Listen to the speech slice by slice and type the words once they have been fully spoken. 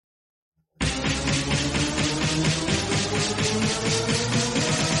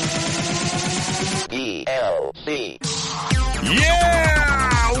DLC.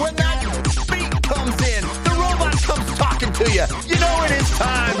 Yeah! When that beat comes in, the robot comes talking to you. You know it is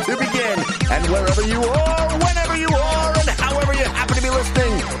time to begin. And wherever you are, whenever you are, and however you happen to be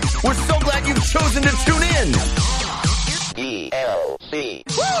listening, we're so glad you've chosen to tune in. DLC.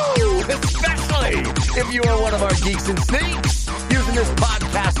 Woo! Especially if you are one of our geeks and sneaks, using this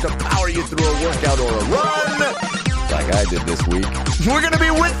podcast to power you through a workout or a run, like I did this week. We're going to be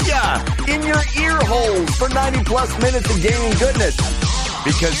with you in your ear holes for 90 plus minutes of gaming goodness,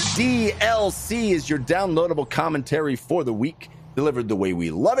 because DLC is your downloadable commentary for the week, delivered the way we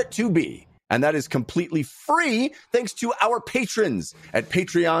love it to be. And that is completely free thanks to our patrons at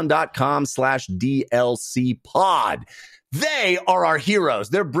patreon.com/DLCpod. They are our heroes.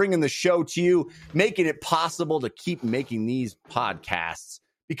 They're bringing the show to you, making it possible to keep making these podcasts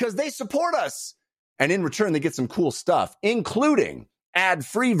because they support us. And in return, they get some cool stuff, including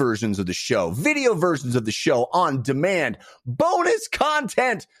ad-free versions of the show, video versions of the show on demand, bonus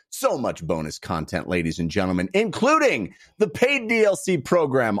content, so much bonus content, ladies and gentlemen, including the paid DLC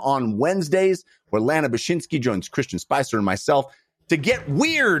program on Wednesdays, where Lana Bashinsky joins Christian Spicer and myself to get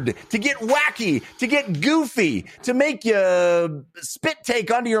weird, to get wacky, to get goofy, to make you spit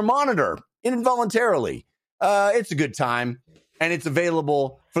take onto your monitor involuntarily. It's a good time, and it's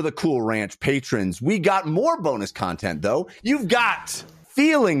available for the Cool Ranch patrons. We got more bonus content, though. You've got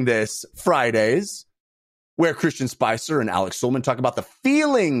Feeling This Fridays, where Christian Spicer and Alex Solman talk about the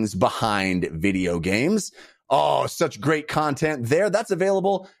feelings behind video games. Oh, such great content there. That's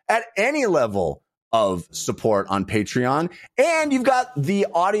available at any level of support on Patreon. And you've got the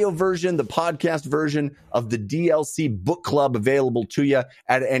audio version, the podcast version of the DLC book club available to you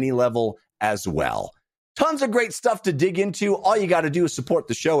at any level as well. Tons of great stuff to dig into. All you got to do is support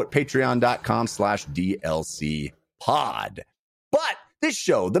the show at patreon.com/DLCpod. But this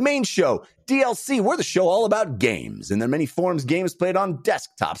show, the main show, DLC, we're the show all about games. And there are many forms games played on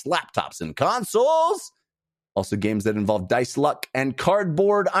desktops, laptops, and consoles. Also games that involve dice, luck, and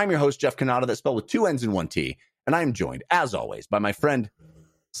cardboard. I'm your host, Jeff Cannata, that's spelled with 2 N's and 1 T. And I am joined, as always, by my friend,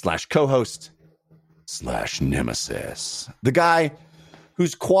 /co-host, /nemesis. The guy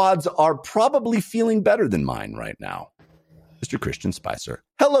whose quads are probably feeling better than mine right now, Mr. Christian Spicer.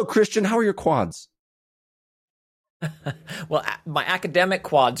 Hello, Christian. How are your quads? Well, my academic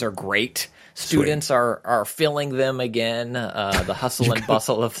quads are great. Students are filling them again. The hustle and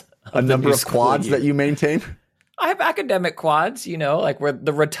bustle of a number of quads that you maintain. I have academic quads, like where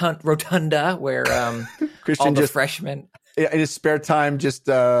the rotunda, where Christian all the freshmen in his spare time, just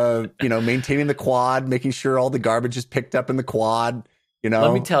maintaining the quad, making sure all the garbage is picked up in the quad.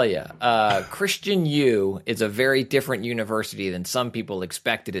 Let me tell you, Christian U is a very different university than some people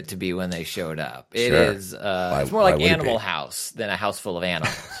expected it to be when they showed up. It is, it's more like Animal House than a house full of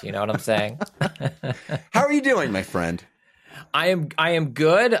animals. You know what I'm saying? How are you doing, my friend? I am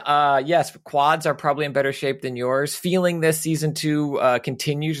good. Yes, quads are probably in better shape than yours. Feeling This season 2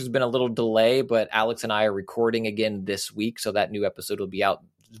 continues. There's been a little delay, but Alex and I are recording again this week, so that new episode will be out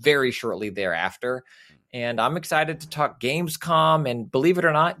very shortly thereafter. And I'm excited to talk Gamescom. And believe it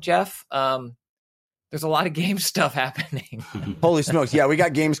or not, Jeff, there's a lot of game stuff happening. Holy smokes. Yeah, we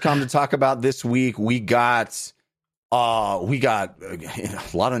got Gamescom to talk about this week. We got a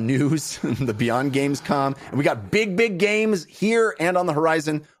lot of news, the Beyond Gamescom. And we got big games here and on the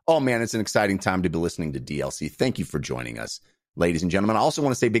horizon. Oh, man, it's an exciting time to be listening to DLC. Thank you for joining us, ladies and gentlemen. I also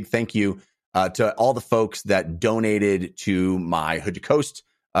want to say big thank you to all the folks that donated to my Hood to Coast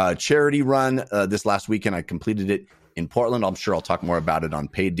charity run this last weekend. I completed it in Portland. I'm sure I'll talk more about it on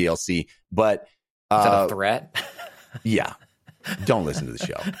paid DLC. But is that a threat? Yeah. Don't listen to the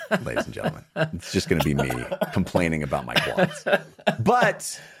show, ladies and gentlemen. It's just going to be me complaining about my quads.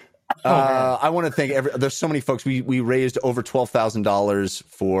 But I want to thank there's so many folks. We raised over $12,000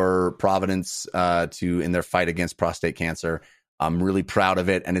 for Providence in their fight against prostate cancer. I'm really proud of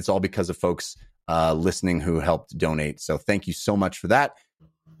it, and it's all because of folks listening who helped donate. So thank you so much for that.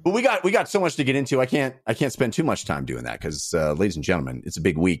 But we got so much to get into. I can't spend too much time doing that because, ladies and gentlemen, it's a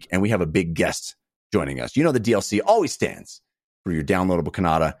big week, and we have a big guest joining us. The DLC always stands for your downloadable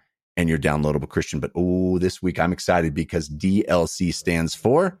Kanata and your downloadable Christian. But this week I'm excited because DLC stands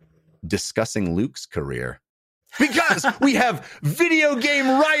for Discussing Luke's Career. Because we have video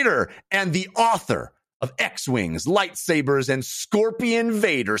game writer and the author of X-Wings, Lightsabers, and Scorpion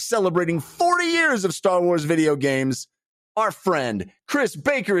Vader, celebrating 40 years of Star Wars video games. Our friend Chris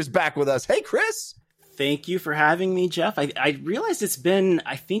Baker is back with us. Hey, Chris. Thank you for having me, Jeff. I realized it's been,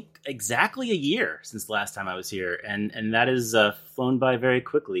 I think, exactly a year since the last time I was here, and that has flown by very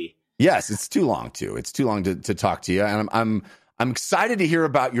quickly. Yes, it's too long, too. It's too long to talk to you, and I'm I'm excited to hear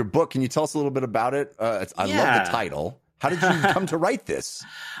about your book. Can you tell us a little bit about it? I love the title. How did you come to write this?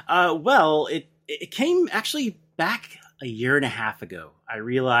 Well, it came actually back a year and a half ago. I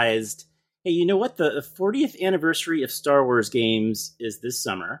realized, hey, you know what? The 40th anniversary of Star Wars games is this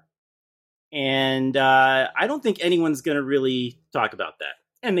summer. And I don't think anyone's going to really talk about that.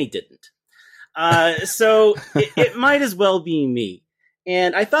 And they didn't. So it might as well be me.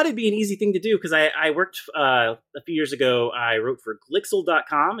 And I thought it'd be an easy thing to do because I worked a few years ago. I wrote for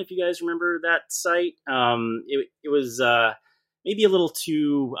Glixel.com, if you guys remember that site. It was maybe a little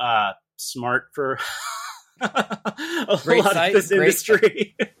too smart for a lot of this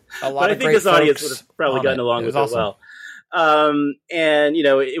industry. A lot but I think this audience would have probably gotten along with it well. And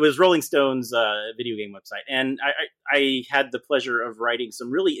it was Rolling Stone's video game website, and I had the pleasure of writing some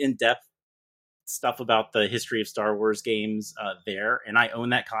really in-depth stuff about the history of Star Wars games there, and I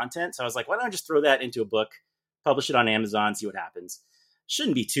own that content. So I was like, why don't I just throw that into a book, publish it on Amazon, see what happens?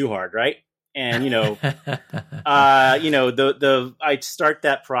 Shouldn't be too hard, right? And I start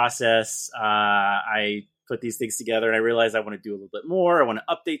that process. I put these things together, and I realized I want to do a little bit more. I want to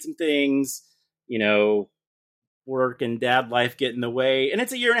update some things. Work and dad life get in the way, and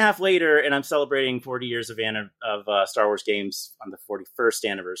it's a year and a half later, and I'm celebrating 40 years of Star Wars games on the 41st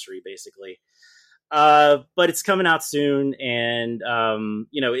anniversary, basically. But it's coming out soon, and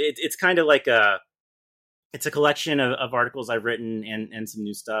it's kind of like it's a collection of articles I've written and some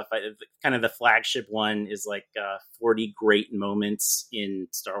new stuff. Kind of the flagship one is like 40 great moments in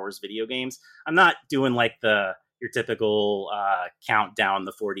Star Wars video games. I'm not doing like your typical count down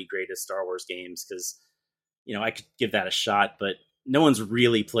the 40 greatest Star Wars games because I could give that a shot, but no one's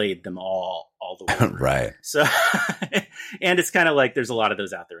really played them all the way through. Right. So, and it's kind of like there's a lot of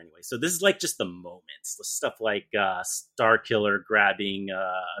those out there anyway. So this is like just the moments, the stuff like Star Killer grabbing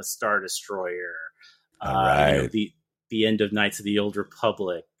a Star Destroyer, the end of Knights of the Old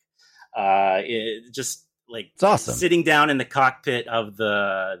Republic. Just like it's awesome. Sitting down in the cockpit of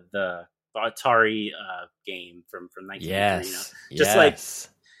the Atari game from 1993. Just like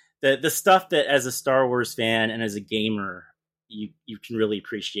the stuff that as a Star Wars fan and as a gamer, you can really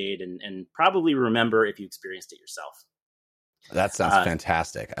appreciate and probably remember if you experienced it yourself. That sounds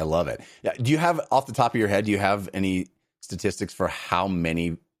fantastic. I love it. Yeah. Do you have, off the top of your head, do you have any statistics for how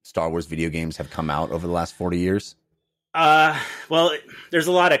many Star Wars video games have come out over the last 40 years? Well, there's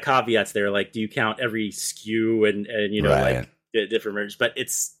a lot of caveats there. Like, do you count every SKU and right. like the different merges? But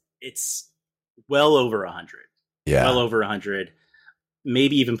it's well over 100. Yeah. Well over 100.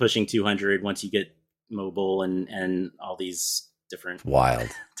 Maybe even pushing 200 once you get mobile and all these different wild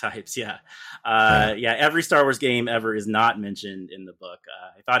types. Yeah. Every Star Wars game ever is not mentioned in the book.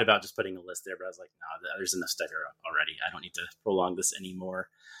 I thought about just putting a list there, but I was like, no, there's enough stuff here already. I don't need to prolong this anymore.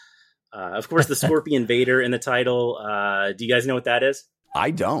 Of course, the Scorpion Vader in the title. Do you guys know what that is?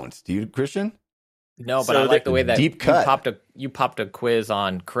 I don't. Do you, Christian? No, but I like the way that deep cut. You popped a quiz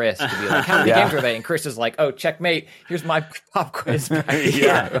on Chris to be like, how many games are they? And Chris is like, oh, checkmate. Here's my pop quiz back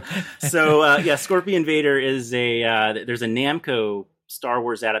here. So, Scorpion Vader is there's a Namco Star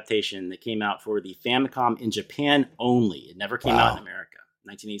Wars adaptation that came out for the Famicom in Japan only. It never came out in America,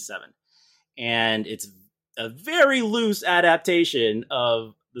 1987. And it's a very loose adaptation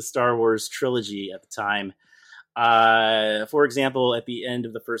of the Star Wars trilogy at the time. For example, at the end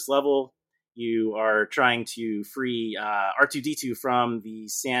of the first level, you are trying to free R2-D2 from the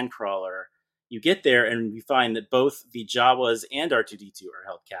Sandcrawler. You get there and you find that both the Jawas and R2-D2 are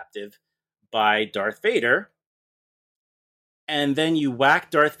held captive by Darth Vader. And then you whack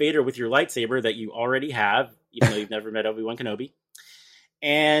Darth Vader with your lightsaber that you already have, even though you've never met Obi-Wan Kenobi.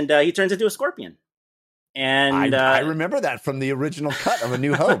 And he turns into a scorpion. And I remember that from the original cut of A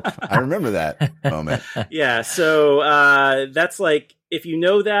New Hope. I remember that moment. Yeah, so that's like, if you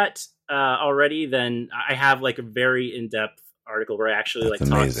know that already, then I have like a very in-depth article where I actually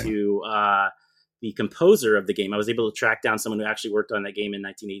talked to the composer of the game. I was able to track down someone who actually worked on that game in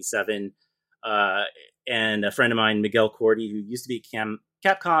 1987, and a friend of mine, Miguel Cordy, who used to be at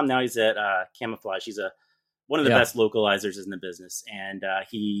Capcom. Now he's at Camouflage. He's one of the best localizers in the business, and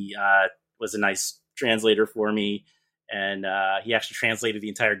he was a nice translator for me, and he actually translated the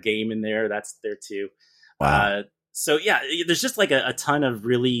entire game in there. That's there too. Wow. So yeah, there's just like a ton of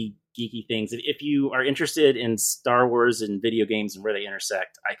really geeky things. If you are interested in Star Wars and video games and where they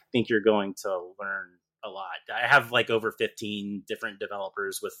intersect, I think you're going to learn a lot. I have like over 15 different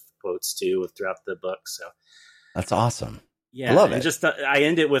developers with quotes too throughout the book. So that's awesome. Yeah, I love it. And just I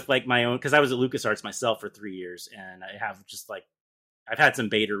end it with like my own, because I was at LucasArts myself for 3 years, and I have just like, I've had some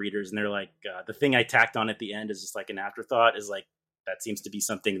beta readers, and they're like, the thing I tacked on at the end is just like an afterthought, is like, that seems to be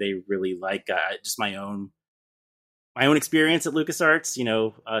something they really like. Just my own my own experience at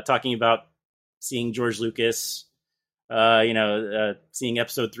LucasArts, talking about seeing George Lucas, seeing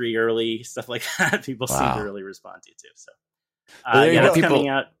episode 3 early, stuff like that. People seem to really respond to too. So, that's coming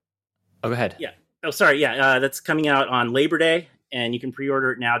out. Oh, go ahead. Yeah. Oh, sorry. Yeah. That's coming out on Labor Day, and you can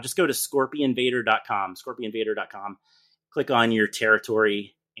pre-order it now. Just go to scorpionvader.com, click on your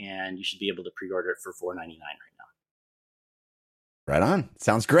territory, and you should be able to pre-order it for $4.99 right now. Right on.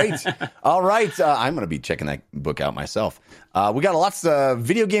 Sounds great. All right. I'm going to be checking that book out myself. We got lots of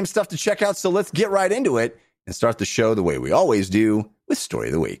video game stuff to check out, so let's get right into it and start the show the way we always do with Story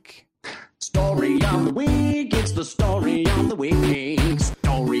of the Week. Story of the Week. It's the Story of the Week.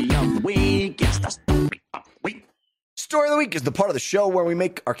 Story of the Week. It's the Story of the Week. Story of the Week is the part of the show where we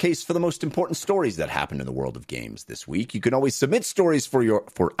make our case for the most important stories that happened in the world of games this week. You can always submit stories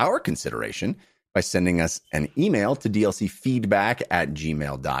for our consideration by sending us an email to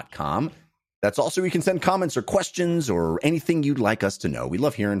dlcfeedback@gmail.com. That's also where you can send comments or questions or anything you'd like us to know. We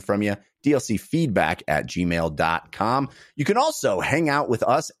love hearing from you. dlcfeedback@gmail.com. You can also hang out with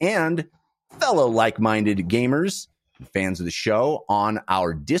us and fellow like-minded gamers and fans of the show on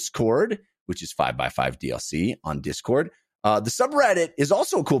our Discord, which is 5x5DLC on Discord. The subreddit is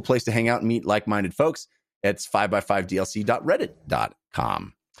also a cool place to hang out and meet like-minded folks. It's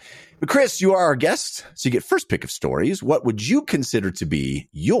 5x5dlc.reddit.com. But Chris, you are our guest, so you get first pick of stories. What would you consider to be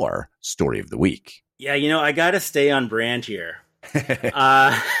your story of the week? Yeah, I got to stay on brand here.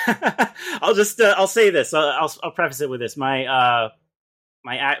 I'll say this. I'll preface it with this. The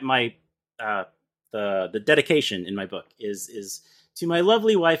dedication in my book is to my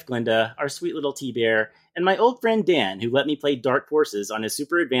lovely wife Glinda, our sweet little T-Bear, and my old friend Dan, who let me play Dark Forces on his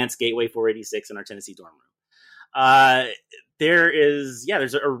super advanced Gateway 486 in our Tennessee dorm room.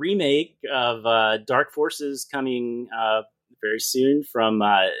 There's a remake of Dark Forces coming very soon from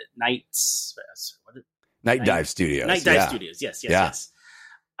Night Dive Studios. Night Dive Studios. Yes.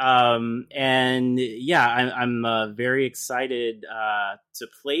 I'm very excited to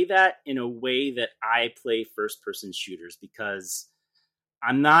play that in a way that I play first-person shooters, because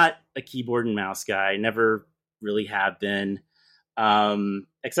I'm not a keyboard and mouse guy. I never really have been,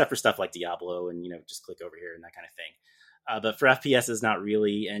 except for stuff like Diablo and, just click over here and that kind of thing. But for FPS is not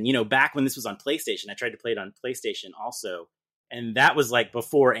really. And, back when this was on PlayStation, I tried to play it on PlayStation also. And that was like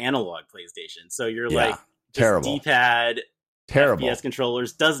before analog PlayStation. So you're terrible. D-pad, terrible. FPS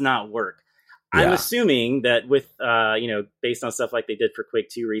controllers does not work. Yeah. I'm assuming that with, based on stuff like they did for Quake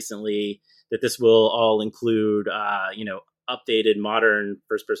 2 recently, that this will all include, updated modern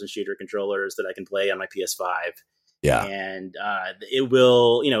first-person shooter controllers that I can play on my PS5. Yeah. And it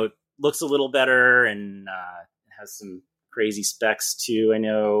will, it looks a little better and has some crazy specs too. I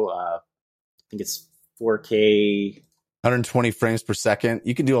know, I think it's 4K, 120 frames per second.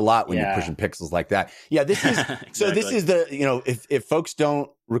 You can do a lot when you're pushing pixels like that. Yeah, this is exactly. So this is the, if folks don't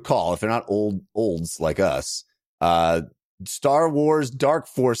recall, if they're not olds like us, Star Wars Dark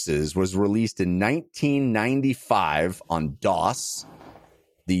Forces was released in 1995 on DOS,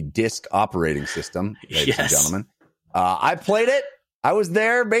 the disk operating system, ladies and gentlemen. I played it. I was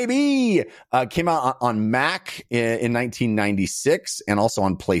there, baby. Came out on Mac in 1996 and also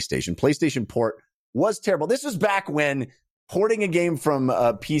on PlayStation. PlayStation port was terrible. This was back when porting a game from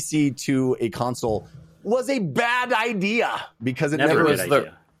a PC to a console was a bad idea because it never was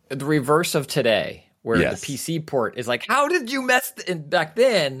the reverse of today, where the PC port is like, how did you mess back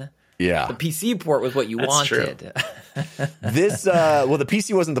then? Yeah. The PC port was what you wanted. This, the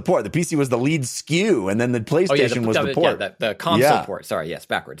PC wasn't the port. The PC was the lead SKU, and then the PlayStation was the port. The console port. Sorry, yes,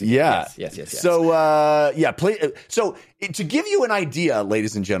 backwards. Yeah. Yes. So, So, to give you an idea,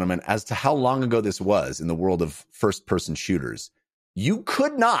 ladies and gentlemen, as to how long ago this was in the world of first-person shooters, you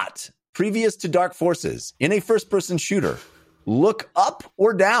could not, previous to Dark Forces, in a first-person shooter, look up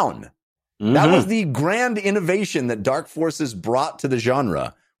or down. Mm-hmm. That was the grand innovation that Dark Forces brought to the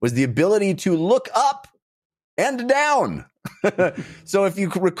genre, was the ability to look up and down. So if you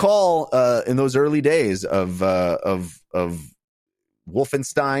recall, in those early days of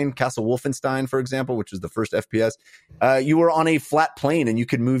Wolfenstein, Castle Wolfenstein, for example, which was the first FPS, you were on a flat plane and you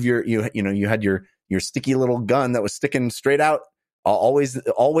could move you had your sticky little gun that was sticking straight out, always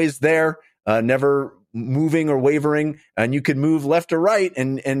there, never moving or wavering, and you could move left or right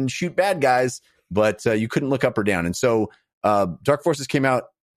and shoot bad guys, but you couldn't look up or down. And so Dark Forces came out.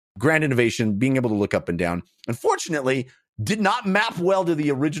 Grand innovation, being able to look up and down. Unfortunately, did not map well to the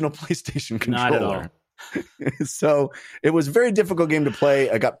original PlayStation controller. Not at all. So it was a very difficult game to play.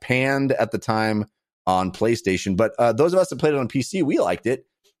 I got panned at the time on PlayStation, but those of us that played it on PC, we liked it.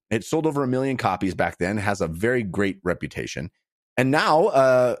 It sold over 1 million copies back then, has a very great reputation. And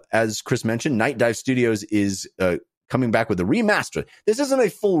now, as Chris mentioned, Night Dive Studios is coming back with a remaster. This isn't a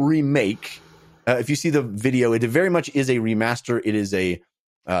full remake. If you see the video, it very much is a remaster. It is a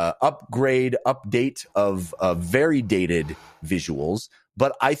update of very dated visuals,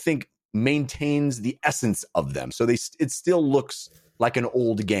 but I think maintains the essence of them. So it still looks like an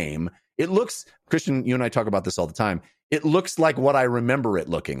old game. It looks, Christian, you and I talk about this all the time. It looks like what I remember it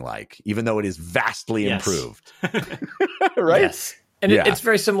looking like, even though it is vastly improved. Right? Yes. And it's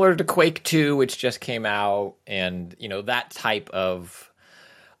very similar to Quake 2, which just came out, and that type of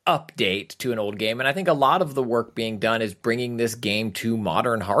update to an old game. And I think a lot of the work being done is bringing this game to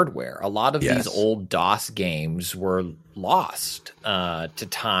modern hardware. A lot of these old DOS games were lost to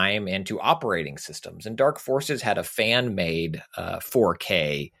time and to operating systems. And Dark Forces had a fan-made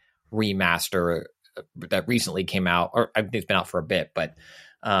 4K remaster that recently came out, or I think it's been out for a bit, but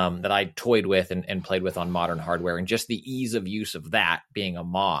that I toyed with and played with on modern hardware. And just the ease of use of that being a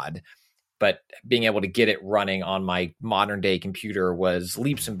mod, but being able to get it running on my modern day computer was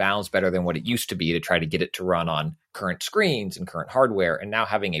leaps and bounds better than what it used to be to try to get it to run on current screens and current hardware. And now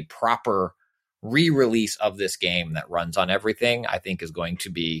having a proper re-release of this game that runs on everything, I think is going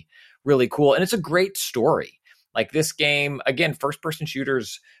to be really cool. And it's a great story. Like this game, again, first-person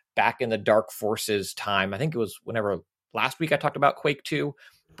shooters back in the Dark Forces time. I think it was whenever last week I talked about Quake 2,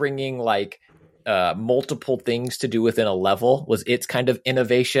 bringing like multiple things to do within a level was its kind of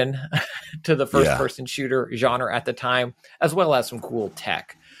innovation to the first-person shooter genre at the time, as well as some cool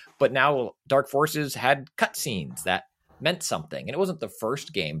tech. But now Dark Forces had cutscenes that meant something. And it wasn't the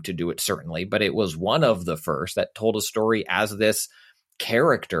first game to do it, certainly, but it was one of the first that told a story as this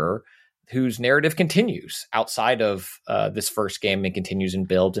character whose narrative continues outside of this first game and continues and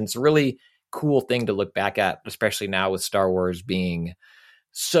builds. And it's a really cool thing to look back at, especially now with Star Wars being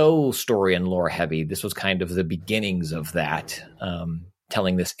so story and lore heavy. This was kind of the beginnings of that,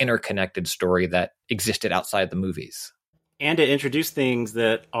 telling this interconnected story that existed outside the movies. And to introduce things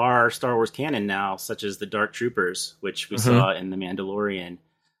that are Star Wars canon now, such as the Dark Troopers, which we saw in The Mandalorian.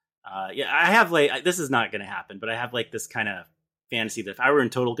 I have this is not going to happen, but I have like this kind of fantasy that if I were in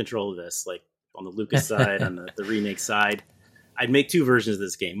total control of this, like on the Lucas side, on the remake side, I'd make two versions of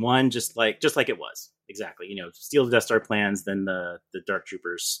this game. One, just like it was. Exactly. Steal the Death Star plans, then the Dark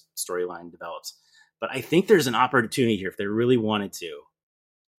Troopers storyline develops. But I think there's an opportunity here if they really wanted to.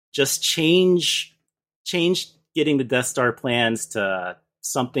 Just change getting the Death Star plans to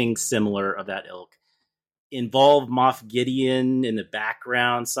something similar of that ilk. Involve Moff Gideon in the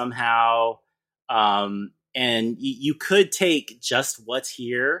background somehow. And you could take just what's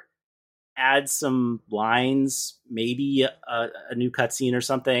here, add some lines, maybe a new cutscene or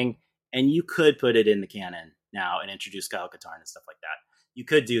something, and you could put it in the canon now and introduce Kyle Katarn and stuff like that. You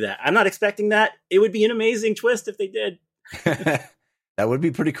could do that. I'm not expecting that. It would be an amazing twist if they did. That would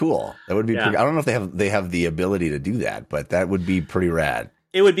be pretty cool. That would be pretty, I don't know if they have the ability to do that, but that would be pretty rad.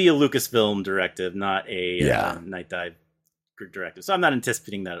 It would be a Lucasfilm directive, not a Night Dive directive. So I'm not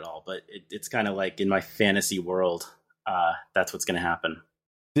anticipating that at all, but it's kind of like in my fantasy world, that's what's going to happen.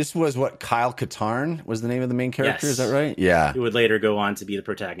 This was what Kyle Katarn was the name of the main character. Yes. Is that right? Yeah. It would later go on to be the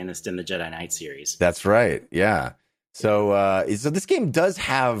protagonist in the Jedi Knight series. That's right. Yeah. So this game does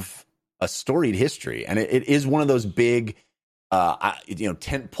have a storied history, and it is one of those big,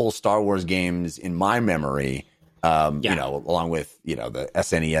 tentpole Star Wars games in my memory. Along with the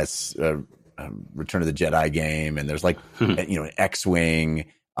SNES Return of the Jedi game, and there's like X-Wing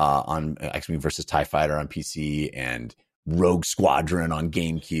on X-Wing versus TIE Fighter on PC, and Rogue Squadron on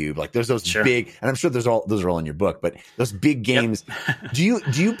GameCube. Like there's those big, and I'm sure those are all in your book, but those big games. Yep.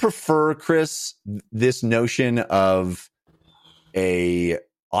 Do you prefer, Chris, this notion of a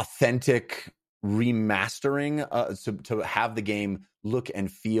authentic remastering to have the game look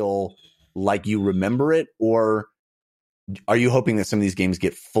and feel like you remember it, or are you hoping that some of these games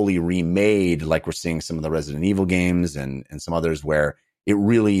get fully remade, like we're seeing some of the Resident Evil games and some others where it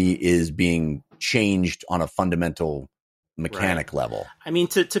really is being changed on a fundamental mechanic level? I mean,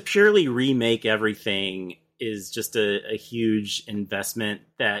 to purely remake everything is just a huge investment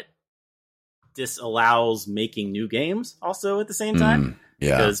that disallows making new games also at the same time.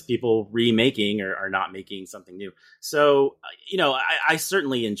 Because people remaking are not making something new. So, I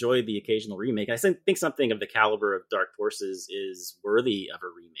certainly enjoy the occasional remake. I think something of the caliber of Dark Forces is worthy of a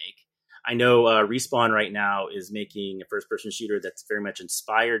remake. I know Respawn right now is making a first-person shooter that's very much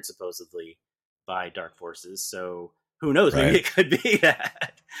inspired, supposedly, by Dark Forces. So who knows? Maybe it could be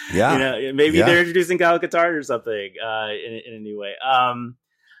that. Yeah. Maybe they're introducing Kyle Katarn or something in a new way.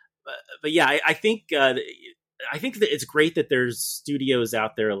 But yeah, I think that it's great that there's studios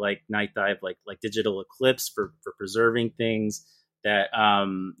out there like Night Dive, like Digital Eclipse for preserving things that are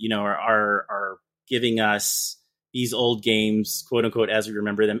giving us these old games, quote unquote, as we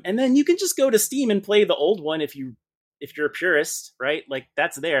remember them. And then you can just go to Steam and play the old one if you're a purist, right? Like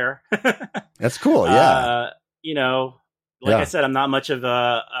that's there. That's cool. Yeah. I said, I'm not much of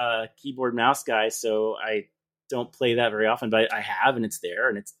a keyboard mouse guy, so I don't play that very often, but I have, and it's there,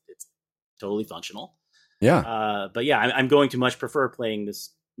 and it's totally functional. Yeah. But yeah, I'm going to much prefer playing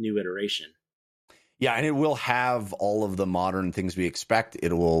this new iteration. Yeah, and it will have all of the modern things we expect.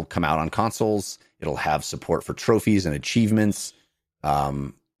 It will come out on consoles. It'll have support for trophies and achievements.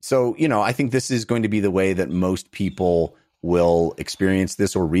 So, I think this is going to be the way that most people will experience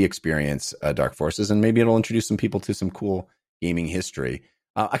this or re-experience Dark Forces, and maybe it'll introduce some people to some cool gaming history.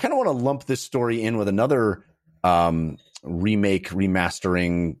 I kind of want to lump this story in with another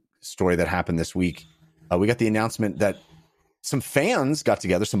remastering story that happened this week. We got the announcement that some fans got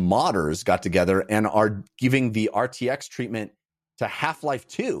together, some modders got together, and are giving the RTX treatment to Half-Life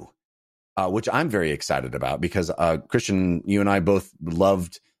 2, which I'm very excited about because Christian, you and I both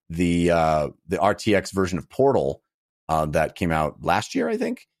loved the RTX version of Portal that came out last year, I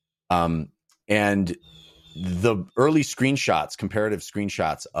think. And the early screenshots, comparative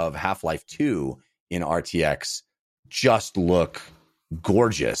screenshots of Half-Life 2 in RTX just look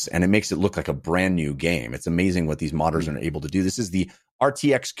gorgeous, and it makes it look like a brand new game. It's amazing what these modders are able to do. This is the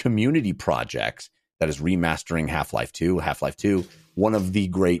RTX community project that is remastering Half-Life 2. Half-Life 2, one of the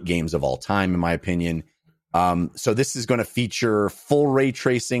great games of all time, in my opinion. So this is going to feature full ray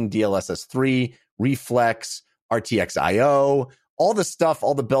tracing, DLSS 3, reflex, RTX IO, all the stuff,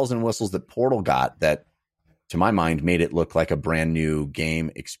 all the bells and whistles that Portal got that, to my mind, made it look like a brand new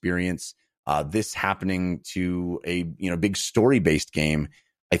game experience. This happening to a big story-based game,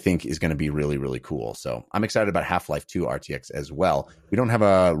 I think, is going to be really, really cool. So I'm excited about Half-Life 2 RTX as well. We don't have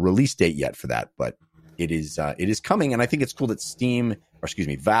a release date yet for that, but it is coming, and I think it's cool that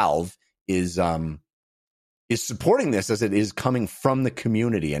Valve is supporting this, as it is coming from the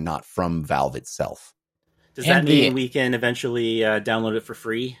community and not from Valve itself. Does that mean we can eventually download it for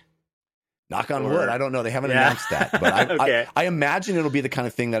free? Knock on wood. I don't know. They haven't announced that, but Okay. I imagine it'll be the kind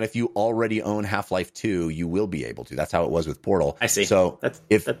of thing that if you already own Half-Life 2, you will be able to. That's how it was with Portal. I see. So that's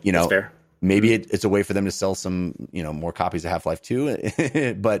fair. Maybe it's a way for them to sell some, more copies of Half-Life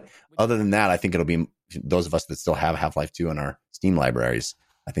 2. But other than that, I think it'll be those of us that still have Half-Life 2 in our Steam libraries.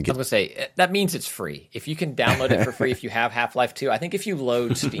 I was going to say, that means it's free. If you can download it for free, if you have Half-Life 2, I think if you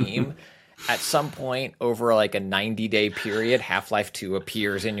load Steam, at some point over like a 90-day period, Half-Life 2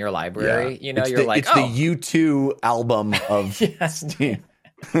 appears in your library. Yeah. It's the U2 album of Steam.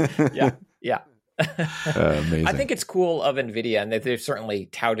 Yeah. Amazing. I think it's cool of NVIDIA, and they've certainly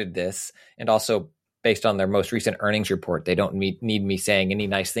touted this, and also based on their most recent earnings report, they don't need me saying any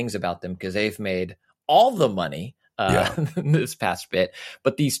nice things about them because they've made all the money this past bit.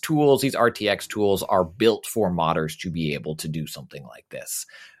 But these tools, these RTX tools, are built for modders to be able to do something like this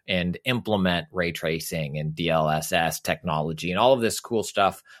and implement ray tracing and DLSS technology and all of this cool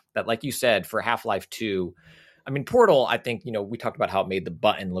stuff that, like you said, for Half-Life 2, I mean, Portal, I think, we talked about how it made the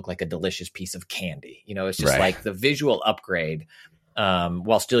button look like a delicious piece of candy. It's just like the visual upgrade,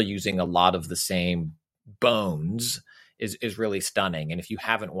 while still using a lot of the same bones, is really stunning. And if you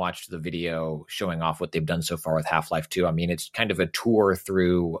haven't watched the video showing off what they've done so far with Half-Life 2, I mean, it's kind of a tour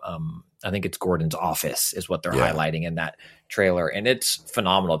through, I think it's Gordon's office is what they're highlighting in that trailer. And it's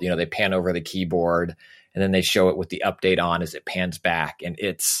phenomenal. They pan over the keyboard and then they show it with the update on as it pans back. And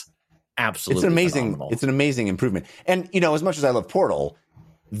it's absolutely phenomenal. It's an amazing improvement. And, as much as I love Portal,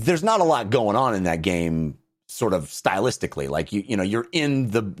 there's not a lot going on in that game sort of stylistically. Like you're in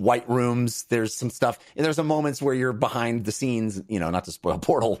the white rooms, there's some stuff, and there's some moments where you're behind the scenes, not to spoil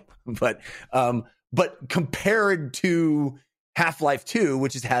Portal, but compared to Half-Life 2,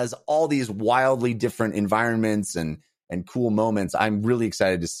 which has all these wildly different environments and cool moments, I'm really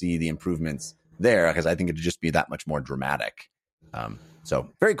excited to see the improvements there because I think it'd just be that much more dramatic. So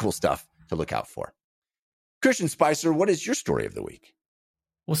very cool stuff to look out for. Christian Spicer, what is your story of the week?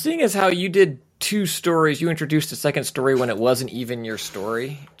 Well, seeing as how you did two stories, you introduced a second story when it wasn't even your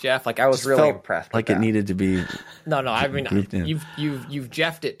story, Jeff. Like I was really impressed. Like it needed to be. No. I mean, you've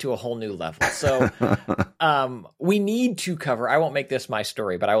Jeffed it to a whole new level. So, we need to cover. I won't make this my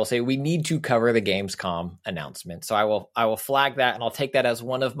story, but I will say we need to cover the Gamescom announcement. So I will flag that, and I'll take that as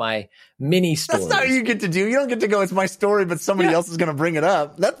one of my mini stories. That's not what you get to do. You don't get to go. It's my story, but somebody else is going to bring it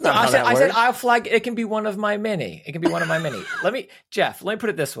up. That's not how that works. I said I'll flag. It can be one of my many. It can be one of my many. Let me put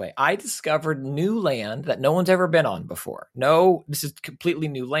it this way. I discovered new land that no one's ever been on before. No, this is completely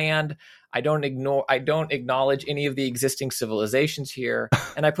new land. I don't acknowledge any of the existing civilizations here.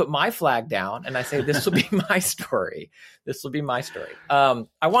 And I put my flag down and I say, this will be my story. This will be my story. I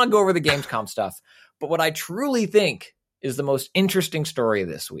want to go over the Gamescom stuff, But what I truly think is the most interesting story of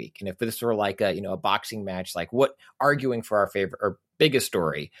this week, and if this were like a boxing match, like what arguing for our favorite or biggest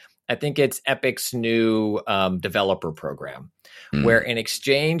story, I think it's Epic's new developer program, where in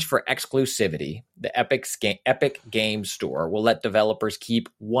exchange for exclusivity, the Epic Games Store will let developers keep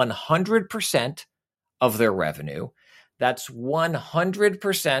 100% of their revenue. That's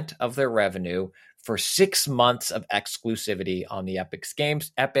 100% of their revenue for 6 months of exclusivity on the Epic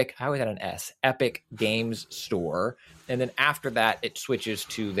Games Store. And then after that, it switches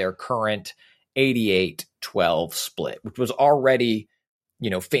to their current 88-12 split, which was already,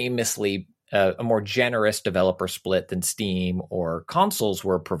 famously a more generous developer split than Steam or consoles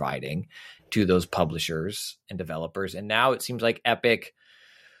were providing to those publishers and developers. And now it seems like Epic,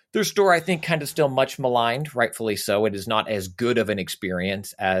 their store, I think, kind of still much maligned, rightfully so. It is not as good of an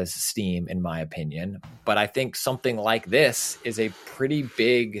experience as Steam, in my opinion. But I think something like this is a pretty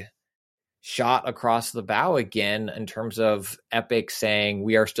big shot across the bow again in terms of Epic saying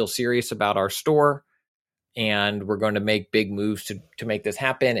we are still serious about our store and we're going to make big moves to make this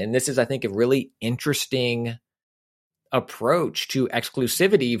happen. And this is, I think, a really interesting approach to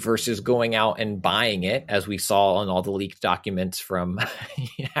exclusivity versus going out and buying it, as we saw in all the leaked documents from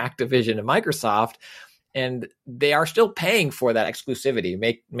Activision and Microsoft. And they are still paying for that exclusivity,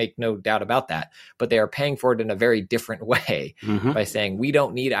 make no doubt about that, but they are paying for it in a very different way by saying, we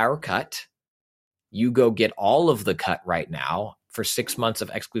don't need our cut. You go get all of the cut right now for 6 months of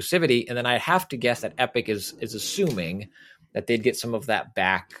exclusivity. And then I have to guess that Epic is assuming that they'd get some of that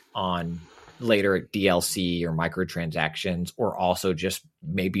back on later DLC or microtransactions, or also just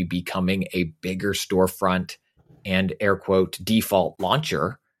maybe becoming a bigger storefront and air quote default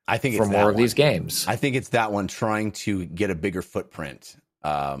launcher. I think for more of these games. I think it's that one, trying to get a bigger footprint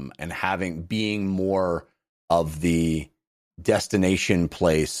and being more of the destination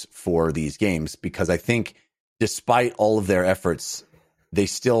place for these games, because I think despite all of their efforts, they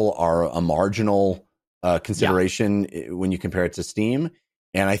still are a marginal consideration when you compare it to Steam.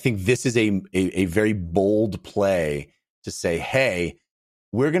 And I think this is a very bold play to say, hey,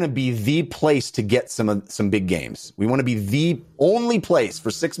 we're going to be the place to get some big games. We want to be the only place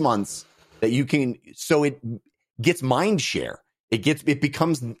for 6 months that you can, so it gets mind share. It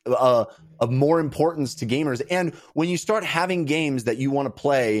becomes of more importance to gamers. And when you start having games that you want to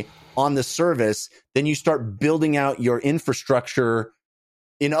play on the service, then you start building out your infrastructure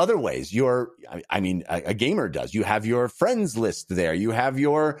in other ways. A gamer does. You have your friends list there. You have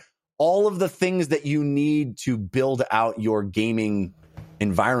all of the things that you need to build out your gaming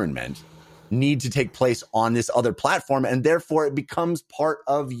environment need to take place on this other platform, and therefore it becomes part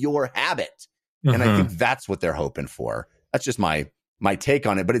of your habit. And I think that's what they're hoping for. That's just my take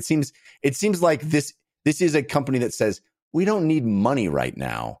on it. But it seems like this is a company that says, we don't need money right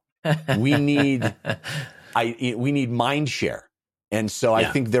now. We need mind share. And so I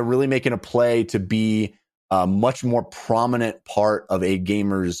think they're really making a play to be a much more prominent part of a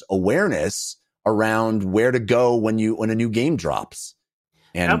gamer's awareness around where to go when a new game drops.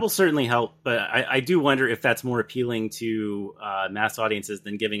 And that will certainly help, but I do wonder if that's more appealing to mass audiences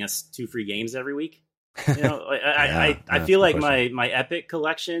than giving us 2 free games every week. I feel like my Epic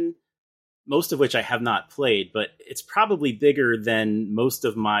collection, most of which I have not played, but it's probably bigger than most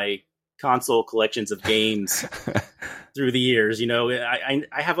of my console collections of games through the years. I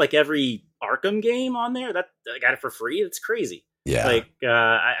have like every Arkham game on there that I got it for free. It's crazy. Yeah.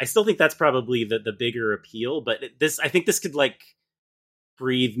 I still think that's probably the bigger appeal, but I think this could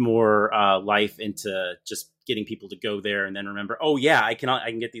breathe more life into just getting people to go there and then remember, oh yeah, I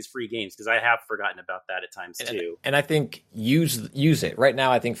can get these free games, because I have forgotten about that at times too. And I think use it right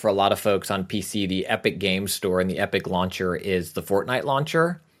now. I think for a lot of folks on PC, the Epic Games Store and the Epic launcher is the Fortnite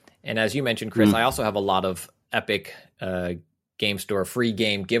launcher. And as you mentioned, Chris, I also have a lot of Epic Game Store free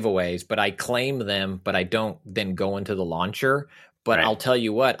game giveaways, but I claim them, but I don't then go into the launcher. But I'll tell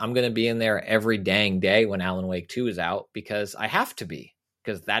you what, I'm going to be in there every dang day when Alan Wake 2 is out, because I have to be,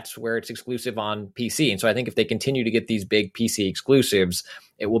 because that's where it's exclusive on PC. And so I think if they continue to get these big PC exclusives,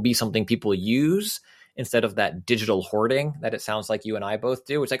 it will be something people use instead of that digital hoarding that it sounds like you and I both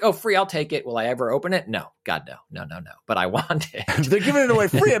do. It's like, oh, free, I'll take it. Will I ever open it? No, God, no. But I want it. They're giving it away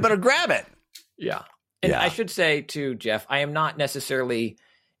free. I better grab it. Yeah. And I should say too, Jeff, I am not necessarily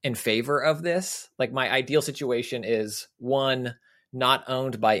in favor of this. Like, my ideal situation is one, not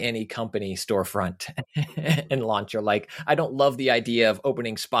owned by any company storefront and launcher. Like, I don't love the idea of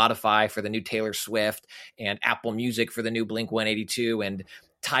opening Spotify for the new Taylor Swift and Apple Music for the new Blink-182 and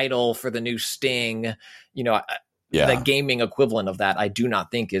Tidal for the new Sting. The gaming equivalent of that, I do not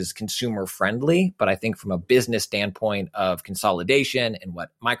think is consumer friendly, but I think from a business standpoint of consolidation and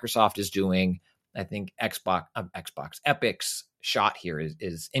what Microsoft is doing, I think Epic's shot here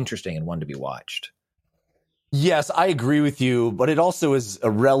is interesting and one to be watched. Yes, I agree with you, but it also is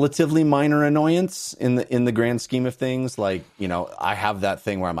a relatively minor annoyance in the grand scheme of things. Like, I have that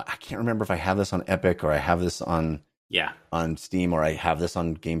thing where I'm like, I can't remember if I have this on Epic or I have this on Steam or I have this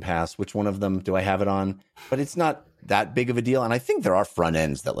on Game Pass. Which one of them do I have it on? But it's not that big of a deal. And I think there are front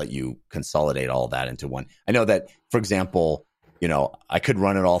ends that let you consolidate all that into one. I know that, for example, I could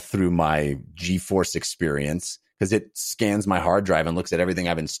run it all through my GeForce experience because it scans my hard drive and looks at everything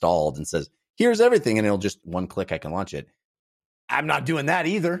I've installed and says, here's everything, and it'll just one click, I can launch it. I'm not doing that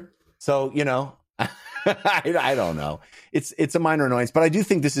either. So, I don't know. It's a minor annoyance, but I do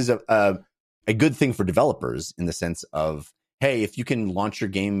think this is a good thing for developers in the sense of, hey, if you can launch your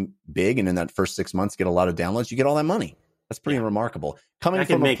game big and in that first 6 months get a lot of downloads, you get all that money. That's pretty remarkable. That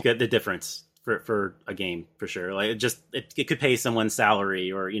can make the difference for a game for sure. Like it could pay someone's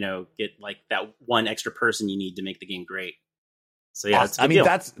salary or get like that one extra person you need to make the game great. So yeah, awesome.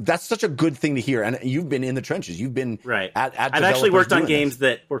 That's such a good thing to hear. And you've been in the trenches. You've been right. At I've actually worked on games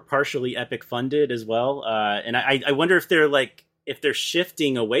that were partially Epic funded as well. And I wonder if they're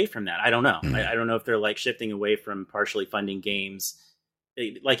shifting away from that. I don't know. I don't know if they're like shifting away from partially funding games.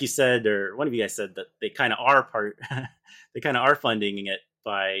 Like you said, or one of you guys said that they kind of are funding it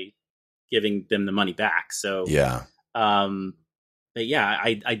by giving them the money back. So yeah. But yeah,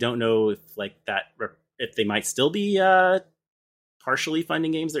 I don't know if like that, if they might still be partially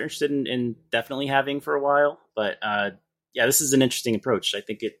funding games they're interested in definitely having for a while. But yeah, this is an interesting approach. I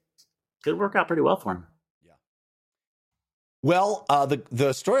think it could work out pretty well for them. Yeah. Well,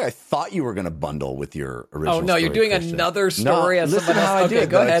 the story I thought you were going to bundle with your original. Oh no, story, you're doing Christian. Another story. No, listen how I did.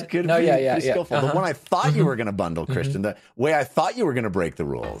 Go ahead. Good, no, yeah. Skillful. The one I thought you were going to bundle, Christian. The way I thought you were going to break the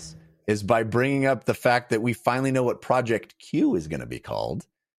rules is by bringing up the fact that we finally know what Project Q is going to be called.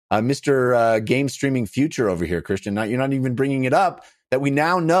 Mr. Game Streaming Future over here, Christian. You're not even bringing it up. That we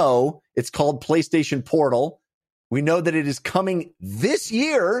now know it's called PlayStation Portal. We know that it is coming this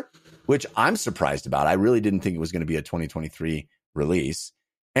year, which I'm surprised about. I really didn't think it was going to be a 2023 release.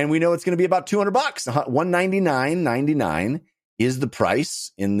 And we know it's going to be about $200. $199.99 is the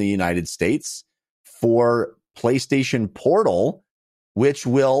price in the United States for PlayStation Portal, which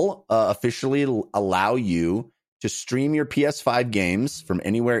will officially allow you to stream your PS5 games from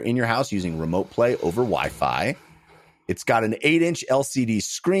anywhere in your house using remote play over Wi-Fi. It's got an 8-inch LCD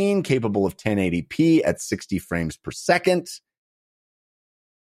screen capable of 1080p at 60 frames per second.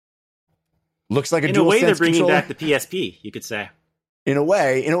 Looks like a dual sense they're bringing controller. back the PSP, you could say. In a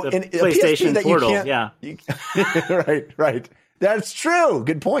way, in PlayStation that Portal, right. That's true.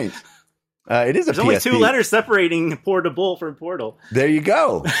 Good point. It is a PSP. There's only two letters separating portable from portal. There you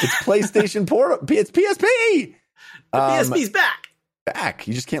go. It's PlayStation Portal. It's PSP. The PSP's back.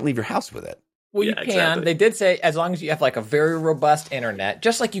 You just can't leave your house with it. Well, you can. Exactly. They did say as long as you have like a very robust internet,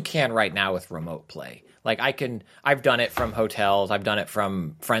 just like you can right now with remote play. Like I've done it from hotels. I've done it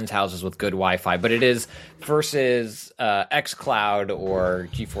from friends' houses with good Wi-Fi. But it is versus xCloud or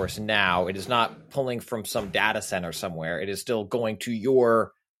GeForce Now. It is not pulling from some data center somewhere. It is still going to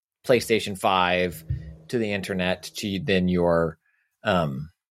your PlayStation 5 to the internet to then your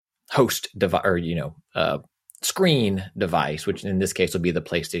host device or screen device, which in this case will be the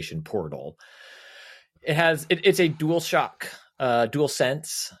PlayStation Portal. It's a DualShock,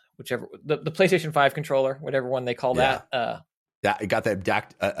 DualSense, whichever the PlayStation 5 controller, whatever one they call that. It got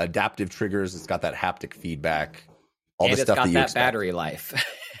that adaptive triggers. It's got that haptic feedback. All and the it's stuff got that that battery life.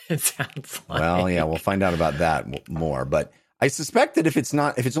 It sounds like. Well, yeah, we'll find out about that more. But I suspect that if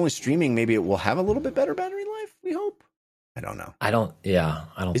it's only streaming, maybe it will have a little bit better battery life. We hope. I don't know. I don't.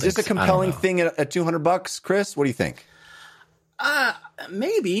 Is this a compelling thing at $200, Chris? What do you think?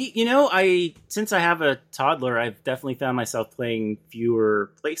 Maybe. Since I have a toddler, I've definitely found myself playing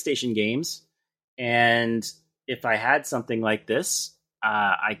fewer PlayStation games. And if I had something like this,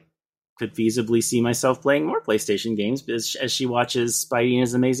 I could feasibly see myself playing more PlayStation games as she watches Spidey and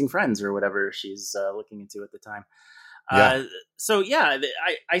His Amazing Friends or whatever she's looking into at the time. I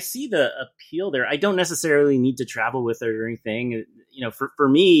see the appeal there. I don't necessarily need to travel with it or anything. For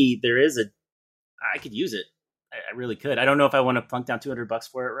me, I could use it. I really could. I don't know if I want to plunk down $200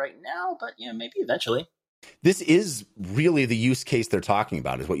 for it right now, but maybe eventually. This is really the use case they're talking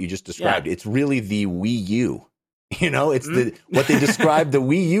about, is what you just described. Yeah. It's really the Wii U. It's what they described the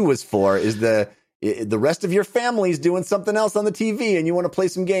Wii U was for is the rest of your family's doing something else on the TV and you want to play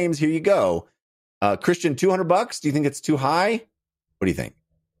some games. Here you go. Christian, $200. Do you think it's too high? What do you think?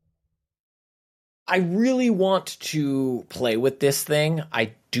 I really want to play with this thing.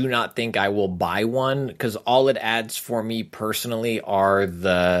 I do not think I will buy one because all it adds for me personally are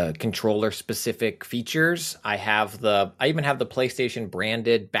the controller specific features. I even have the PlayStation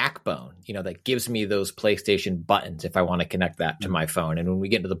branded backbone, that gives me those PlayStation buttons if I want to connect that to my phone. And when we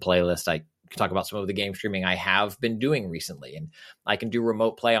get into the playlist, I talk about some of the game streaming I have been doing recently. And I can do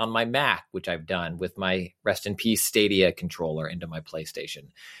remote play on my Mac, which I've done with my rest in peace Stadia controller into my PlayStation.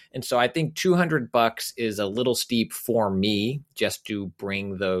 And so I think $200 is a little steep for me just to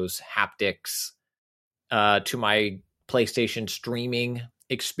bring those haptics to my PlayStation streaming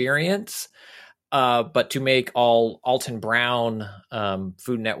experience. But to make all Alton Brown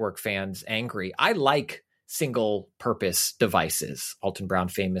Food Network fans angry, I like single purpose devices. Alton Brown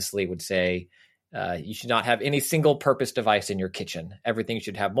famously would say, you should not have any single purpose device in your kitchen. Everything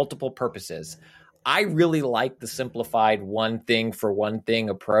should have multiple purposes. I really like the simplified one thing for one thing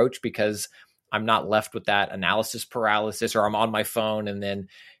approach because I'm not left with that analysis paralysis, or I'm on my phone and then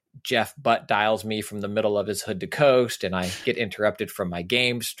Jeff Butt dials me from the middle of his hood to coast and I get interrupted from my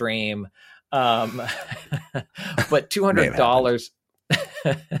game stream. But $200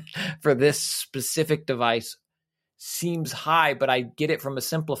 for this specific device seems high, but I get it from a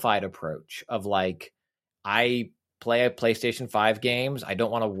simplified approach of like, I play a PlayStation 5 games. I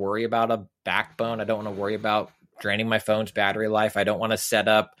don't want to worry about a backbone. I don't want to worry about draining my phone's battery life. I don't want to set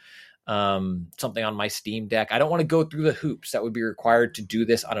up something on my Steam Deck. I don't want to go through the hoops that would be required to do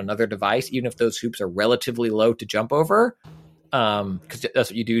this on another device, even if those hoops are relatively low to jump over. Because that's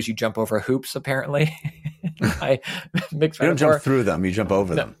what you do is you jump over hoops, apparently. You don't jump through them, you jump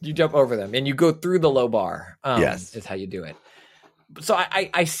over them. You jump over them and you go through the low bar. Yes. Is how you do it. So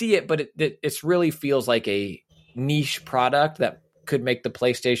I see it, but it really feels like a niche product that could make the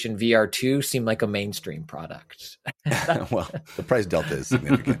PlayStation VR 2 seem like a mainstream product. Well, the price delta is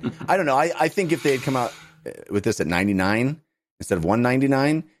significant. I don't know. I think if they had come out with this at $99 instead of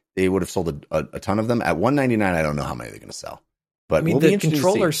 $199, they would have sold a ton of them. At $199, I don't know how many they're going to sell. But I mean, the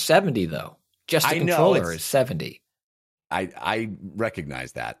controller's $70 though. Just the controller is $70. I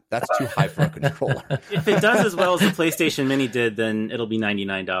recognize that. That's too high for a controller. If it does as well as the PlayStation Mini did, then it'll be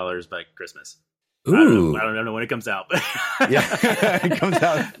 $99 by Christmas. Ooh. I don't know when it comes out. Yeah, it comes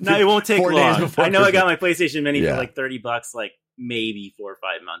out. No, it won't take 4 long. days before I know Christmas. I got my PlayStation Mini for like $30, like maybe 4 or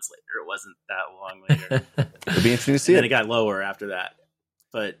 5 months later. It wasn't that long later. It'll be interesting to see. And then it got lower after that.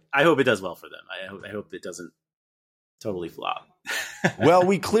 But I hope it does well for them. I hope it doesn't totally flop. Well,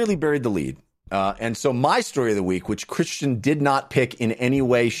 we clearly buried the lead. And so my story of the week, which Christian did not pick in any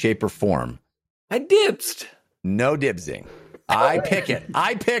way, shape, or form. I dibsed. No dibsing. I pick it.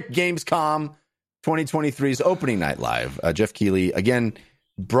 I pick Gamescom 2023's opening night live. Jeff Keighley, again,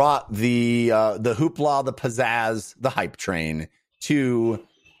 brought the hoopla, the pizzazz, the hype train to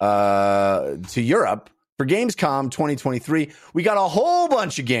Europe for Gamescom 2023. We got a whole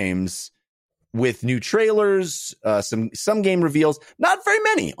bunch of games with new trailers, some game reveals, not very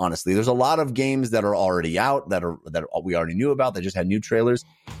many, honestly. There's a lot of games that are already out that we already knew about that just had new trailers,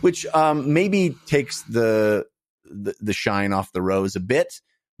 which maybe takes the shine off the rose a bit,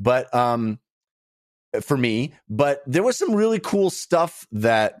 but for me. But there was some really cool stuff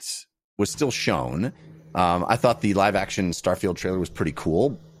that was still shown. I thought the live action Starfield trailer was pretty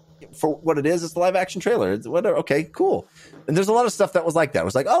cool. For what it is, it's a live action trailer. It's whatever. Okay, cool. And there's a lot of stuff that was like that. It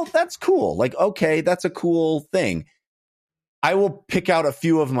was like, oh, that's cool. Like, okay, that's a cool thing. I will pick out a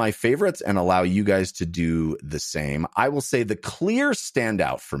few of my favorites and allow you guys to do the same. I will say the clear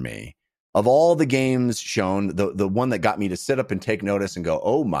standout for me of all the games shown, the one that got me to sit up and take notice and go,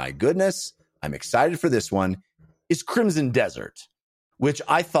 oh my goodness, I'm excited for this one, is Crimson Desert, which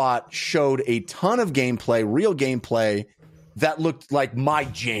I thought showed a ton of gameplay, real gameplay, that looked like my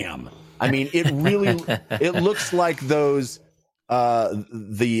jam. I mean, it looks like those,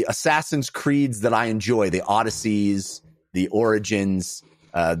 the Assassin's Creeds that I enjoy, the Odysseys, the Origins,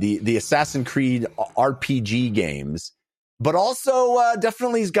 the Assassin's Creed RPG games, but also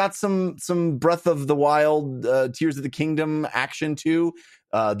definitely has got some Breath of the Wild, Tears of the Kingdom action too.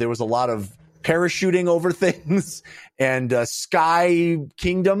 There was a lot of parachuting over things and sky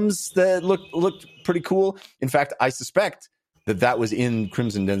kingdoms that looked pretty cool. In fact, I suspect that was in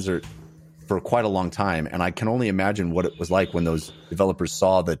Crimson Desert for quite a long time, and I can only imagine what it was like when those developers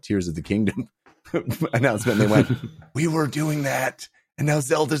saw the Tears of the Kingdom announcement. They went, we were doing that, and now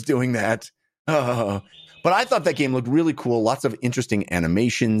Zelda's doing that. Oh. But I thought that game looked really cool. Lots of interesting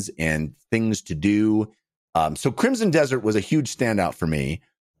animations and things to do. So Crimson Desert was a huge standout for me.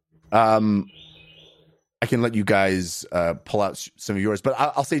 I can let you guys pull out some of yours, but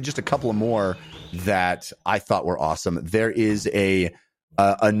I'll say just a couple of more that I thought were awesome. There is a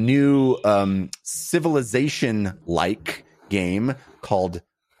new Civilization-like game called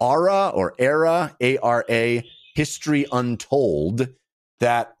Era, A-R-A, History Untold,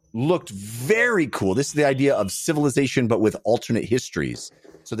 that looked very cool. This is the idea of civilization, but with alternate histories.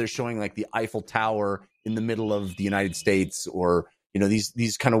 So they're showing like the Eiffel Tower in the middle of the United States, or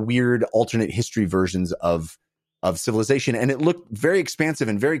these kind of weird alternate history versions of civilization. And it looked very expansive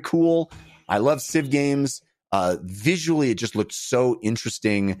and very cool. I love Civ games. Visually, it just looked so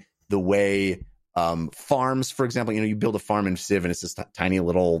interesting. The way farms, for example, you build a farm in Civ and it's this tiny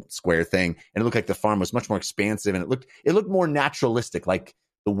little square thing, and it looked like the farm was much more expansive, and it looked more naturalistic, like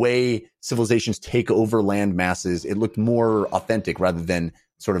the way civilizations take over land masses. It looked more authentic rather than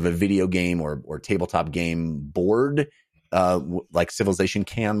sort of a video game or tabletop game board, like Civilization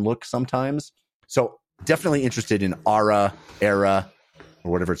can look sometimes. So definitely interested in Era, or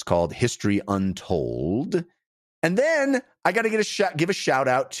whatever it's called, History Untold. And then I got to give a shout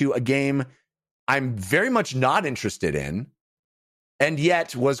out to a game I'm very much not interested in, and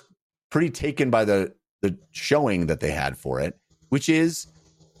yet was pretty taken by the showing that they had for it, which is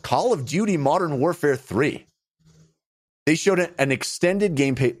Call of Duty Modern Warfare 3. They showed an extended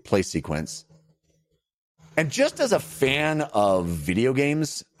gameplay sequence. And just as a fan of video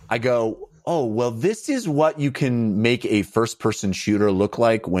games, I go, oh, well, this is what you can make a first-person shooter look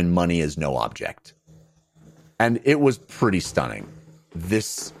like when money is no object. And it was pretty stunning.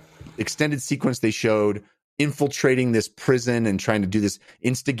 This extended sequence they showed, infiltrating this prison and trying to do this,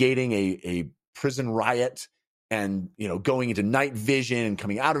 instigating a prison riot, and going into night vision and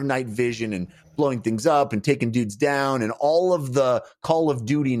coming out of night vision and blowing things up and taking dudes down, and all of the Call of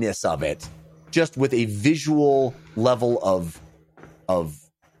Duty-ness of it, just with a visual level of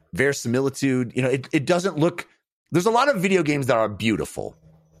verisimilitude. It doesn't look. There's a lot of video games that are beautiful,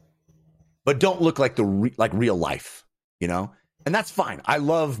 but don't look like like real life, and that's fine. I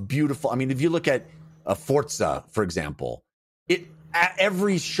love beautiful. I mean, if you look at Forza, for example,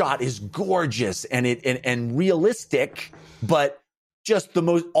 every shot is gorgeous and realistic, but just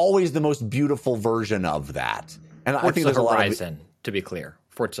always the most beautiful version of that. And Forza I think there's a lot Horizon, to be clear,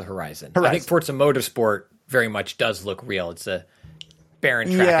 Forza Horizon. I think Forza Motorsport very much does look real. It's a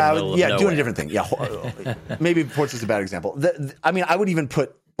barren track in the middle of nowhere. Doing a different thing. Yeah, maybe Forza's a bad example. I would even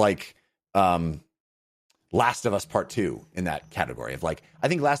put like Last of Us Part 2 in that category of like, I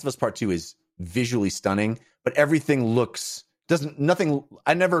think Last of Us Part 2 is visually stunning, but everything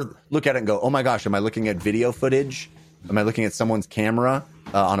I never look at it and go, oh my gosh, am I looking at video footage? Am I looking at someone's camera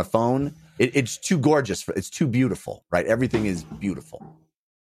on a phone? It's too gorgeous. It's too beautiful, right? Everything is beautiful.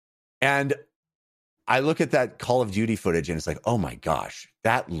 And I look at that Call of Duty footage and it's like, oh my gosh,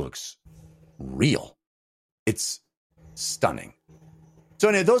 that looks real. It's stunning. So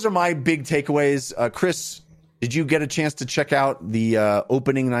anyway, those are my big takeaways. Chris, did you get a chance to check out the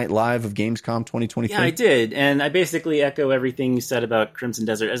opening night live of Gamescom 2023? Yeah, I did. And I basically echo everything you said about Crimson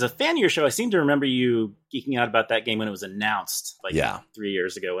Desert. As a fan of your show, I seem to remember you geeking out about that game when it was announced, 3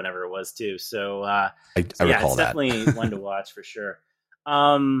 years ago, whenever it was, too. So, I recall it's definitely one to watch for sure.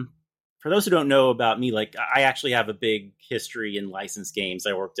 For those who don't know about me, like I actually have a big history in licensed games.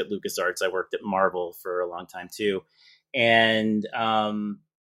 I worked at LucasArts. I worked at Marvel for a long time, too. And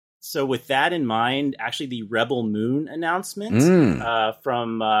so with that in mind, actually the Rebel Moon announcement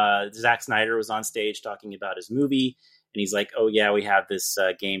from Zack Snyder was on stage talking about his movie. And he's like, oh, yeah, we have this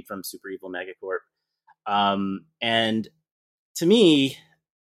game from Super Evil Megacorp. And to me,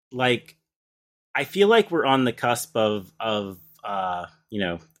 like, I feel like we're on the cusp of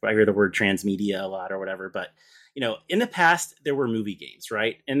I hear the word transmedia a lot or whatever. But, in the past, there were movie games,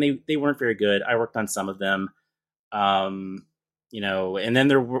 right? And they weren't very good. I worked on some of them. And then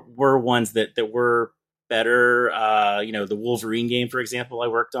there were ones that were better. The Wolverine game, for example, I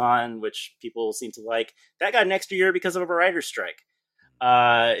worked on, which people seem to like. That got an extra year because of a writer's strike.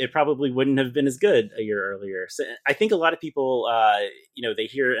 It probably wouldn't have been as good a year earlier. So I think a lot of people, they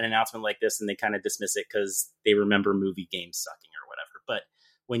hear an announcement like this and they kind of dismiss it because they remember movie games sucking or whatever. But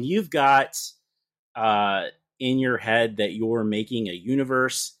when you've got in your head that you're making a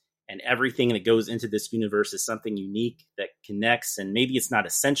universe, and everything that goes into this universe is something unique that connects, and maybe it's not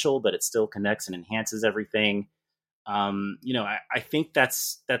essential, but it still connects and enhances everything. I think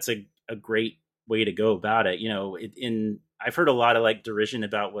that's a great way to go about it. I've heard a lot of like derision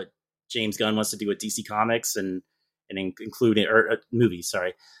about what James Gunn wants to do with DC Comics and including movies,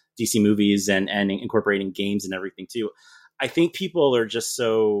 DC movies and incorporating games and everything too. I think people are just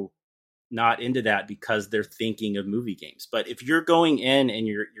so not into that because they're thinking of movie games. But if you're going in and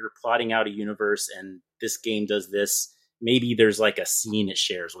you're plotting out a universe and this game does this, maybe there's like a scene it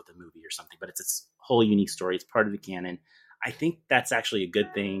shares with a movie or something, but it's its whole unique story. It's part of the canon. I think that's actually a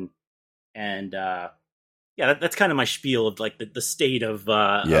good thing. And yeah, that's kind of my spiel of like the state of,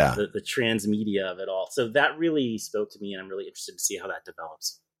 of the transmedia of it all. So that really spoke to me, and I'm really interested to see how that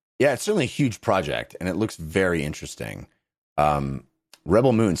develops. Yeah, it's certainly a huge project, and it looks very interesting.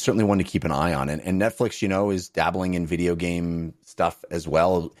 Rebel Moon, certainly one to keep an eye on. And Netflix, is dabbling in video game stuff as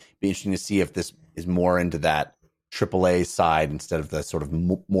well. It'll be interesting to see if this is more into that AAA side instead of the sort of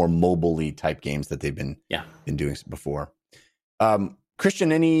more mobile-y type games that they've been doing before.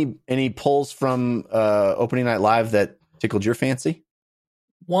 Christian, any polls from opening night live that tickled your fancy?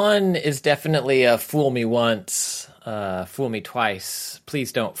 One is definitely a fool me once, fool me twice,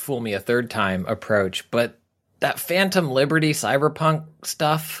 please don't fool me a third time approach. But that Phantom Liberty cyberpunk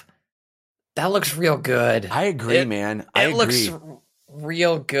stuff, that looks real good. I agree, man. It looks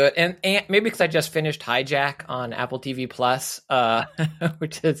real good. And maybe because I just finished Hijack on Apple TV Plus,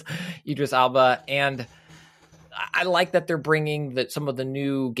 which is Idris Elba. And I like that they're bringing some of the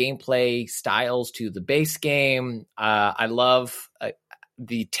new gameplay styles to the base game. I love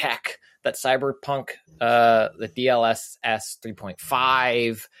the tech that Cyberpunk, the DLSS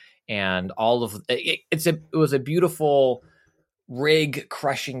 3.5, and all of it. It was a beautiful rig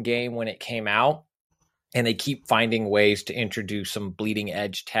crushing game when it came out, and they keep finding ways to introduce some bleeding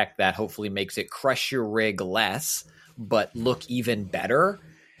edge tech that hopefully makes it crush your rig less, but look even better.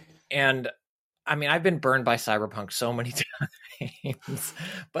 And I mean, I've been burned by Cyberpunk so many times,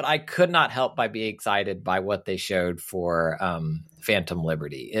 but I could not help but be excited by what they showed for Phantom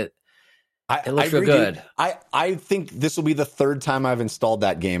Liberty. It looks real good. I think this will be the third time I've installed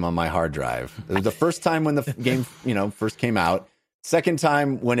that game on my hard drive. The first time when the game, first came out. Second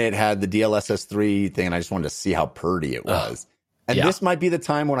time when it had the DLSS 3 thing, and I just wanted to see how purdy it was. This might be the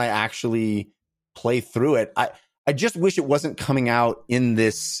time when I actually play through it. I just wish it wasn't coming out in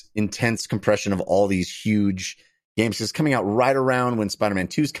this intense compression of all these huge games. It's coming out right around when Spider-Man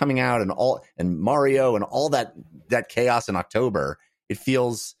 2 is coming out and Mario and all that chaos in October. It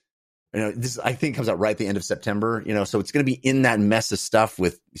feels, this I think comes out right at the end of September, so it's going to be in that mess of stuff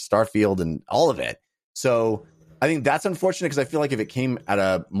with Starfield and all of it. So I think that's unfortunate because I feel like if it came at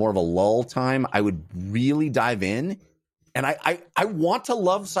a more of a lull time, I would really dive in. And I want to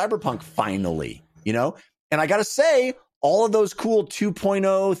love Cyberpunk finally, And I got to say, all of those cool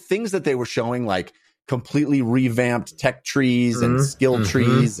 2.0 things that they were showing, like completely revamped tech trees and skill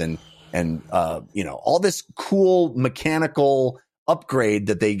trees and all this cool mechanical upgrade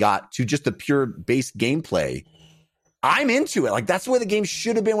that they got to just the pure base gameplay. I'm into it. Like, that's where the game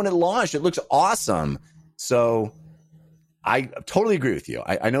should have been when it launched. It looks awesome. So I totally agree with you.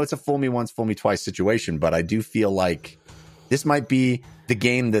 I know it's a fool me once, fool me twice situation, but I do feel like this might be the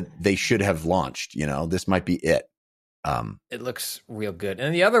game that they should have launched. This might be it. It looks real good.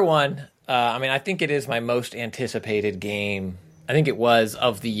 And the other one, I think it is my most anticipated game. I think it was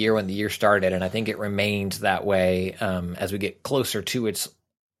of the year when the year started, and I think it remains that way as we get closer to its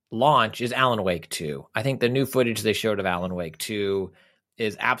launch, is Alan Wake 2. I think the new footage they showed of Alan Wake 2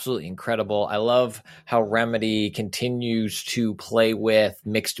 is absolutely incredible. I love how Remedy continues to play with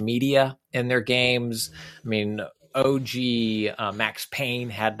mixed media in their games. I mean, OG Max Payne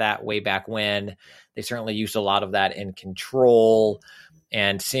had that way back when. They certainly used a lot of that in Control,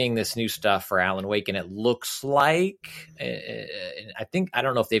 and seeing this new stuff for Alan Wake, and it looks like, I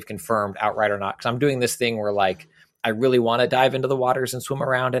don't know if they've confirmed outright or not, because I'm doing this thing where like I really want to dive into the waters and swim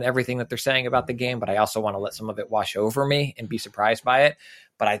around and everything that they're saying about the game, but I also want to let some of it wash over me and be surprised by it.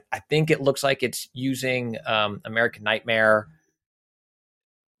 But I think it looks like it's using American Nightmare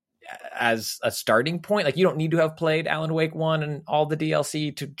as a starting point. Like, you don't need to have played Alan Wake 1 and all the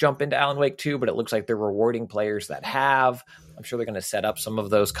DLC to jump into Alan Wake 2, but it looks like they're rewarding players that have. I'm sure they're going to set up some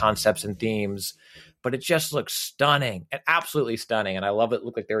of those concepts and themes, but it just looks stunning and absolutely stunning. And I love it.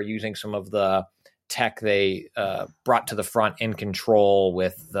 Looked like they were using some of the tech they brought to the front in Control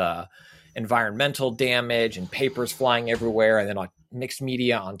with the environmental damage and papers flying everywhere, and then like mixed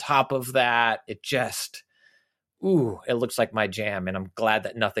media on top of that. It just, it looks like my jam, and I'm glad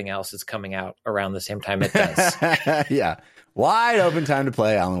that nothing else is coming out around the same time it does. Yeah. Wide open time to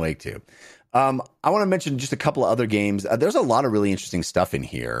play Alan Wake 2. I want to mention just a couple of other games. There's a lot of really interesting stuff in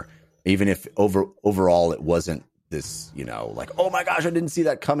here, even if overall it wasn't this, like, oh my gosh, I didn't see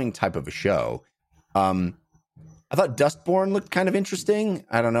that coming type of a show. I thought Dustborn looked kind of interesting.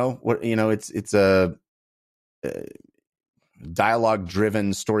 I don't know what, it's a dialogue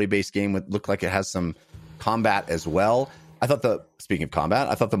driven story based game with looked like it has some combat as well. Speaking of combat,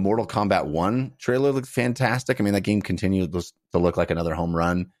 I thought the Mortal Kombat 1 trailer looked fantastic. I mean, that game continues to look like another home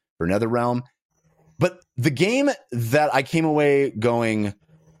run for NetherRealm. But the game that I came away going,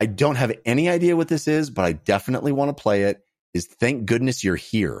 I don't have any idea what this is, but I definitely want to play it, is Thank Goodness You're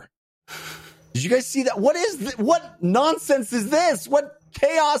Here. Did you guys see that? What nonsense is this? What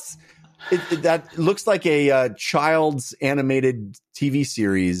chaos? That looks like a child's animated TV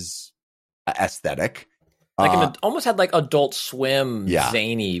series aesthetic. Like almost had like Adult Swim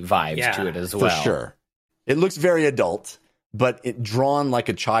zany vibes to it as well. For sure. It looks very adult, but it drawn like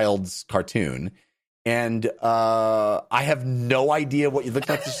a child's cartoon. And I have no idea what you look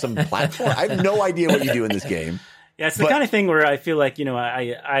like. There's some platform. I have no idea what you do in this game. Yeah, it's the kind of thing where I feel like,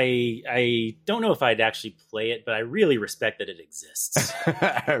 I don't know if I'd actually play it, but I really respect that it exists.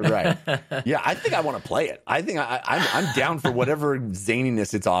 Right. Yeah, I think I want to play it. I think I'm down for whatever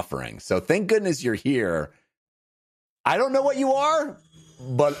zaniness it's offering. So thank goodness you're here. I don't know what you are,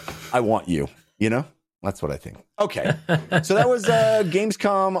 but I want you, That's what I think. Okay. So that was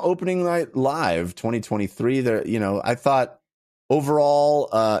Gamescom opening night live 2023. There, I thought overall,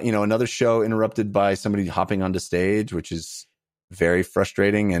 another show interrupted by somebody hopping onto stage, which is very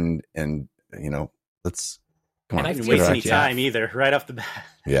frustrating. And let's come on. I didn't waste any time either, right off the bat.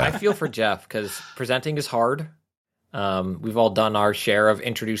 Yeah. I feel for Jeff because presenting is hard. We've all done our share of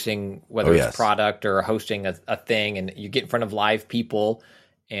introducing whether it's product or hosting a thing, and you get in front of live people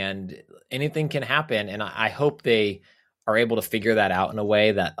and anything can happen. And I hope they are able to figure that out in a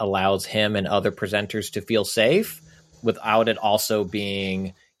way that allows him and other presenters to feel safe without it also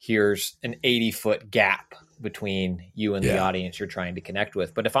being here's an 80-foot gap between you and the audience you're trying to connect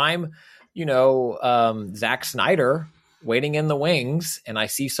with. But if I'm, Zack Snyder waiting in the wings and I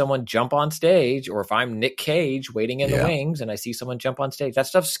see someone jump on stage, or if I'm Nick Cage waiting in the wings and I see someone jump on stage, that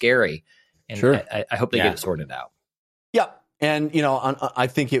stuff's scary. And I hope they get it sorted out. Yeah. And, I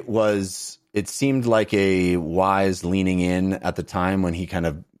think it seemed like a wise leaning in at the time when he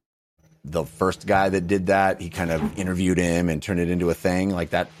the first guy that did that, he kind of interviewed him and turned it into a thing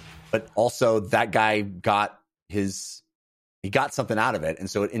like that. But also that guy got something out of it. And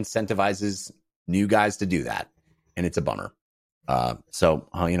so it incentivizes new guys to do that. And it's a bummer. It's a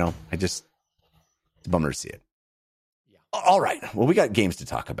bummer to see it. Yeah. All right. Well, we got games to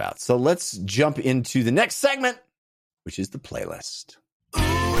talk about. So let's jump into the next segment, which is the playlist. Ooh,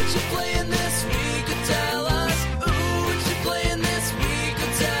 what you playing this week? Tell us. Ooh, what you playing this week?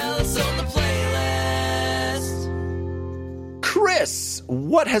 Tell us on the playlist. Chris,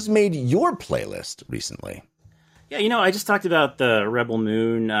 what has made your playlist recently? Yeah, I just talked about the Rebel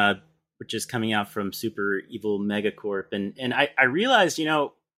Moon, which is coming out from Super Evil Megacorp. And I realized,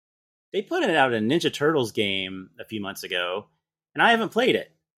 they put out a Ninja Turtles game a few months ago, and I haven't played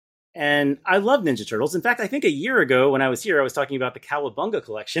it. And I love Ninja Turtles. In fact, I think a year ago when I was here, I was talking about the Cowabunga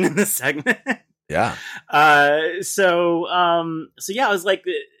collection in this segment. Yeah. So I was like,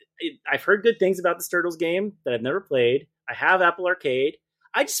 I've heard good things about this Turtles game that I've never played. I have Apple Arcade.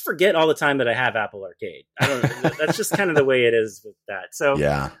 I just forget all the time that I have Apple Arcade. I don't know. That's just kind of the way it is with that. So,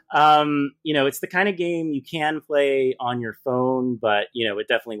 it's the kind of game you can play on your phone, but, it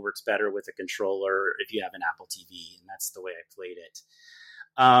definitely works better with a controller if you have an Apple TV. And that's the way I played it.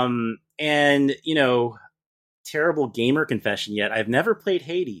 Terrible gamer confession yet. I've never played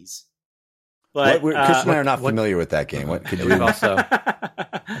Hades. But Chris and I are not familiar with that game. What could you also?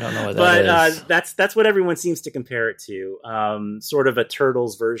 I don't know what that is. That's what everyone seems to compare it to. Sort of a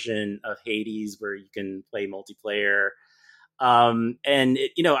Turtles version of Hades, where you can play multiplayer.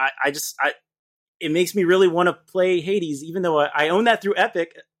 It makes me really want to play Hades, even though I own that through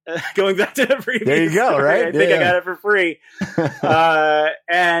Epic. Going back to the previous, there you go. Story, right? I think I got it for free.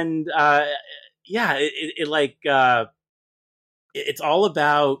 It's all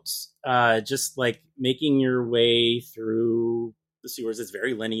about just like making your way through the sewers. It's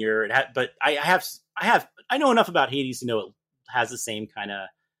very linear. But I know enough about Hades to know it has the same kind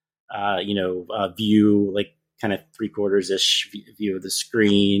of view, like kind of 3/4-ish view of the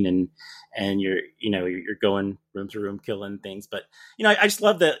screen, and you're going room to room killing things. But I just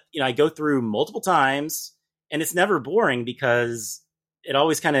love that I go through multiple times and it's never boring because it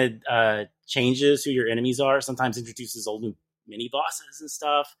always kind of changes who your enemies are. Sometimes introduces old new mini bosses and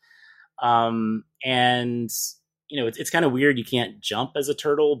stuff. It's kind of weird. You can't jump as a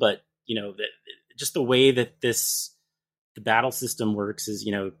turtle, but just the way that the battle system works is,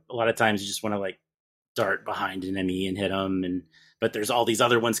 a lot of times you just want to like dart behind an enemy and hit them. But there's all these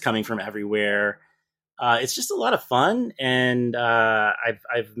other ones coming from everywhere. It's just a lot of fun. And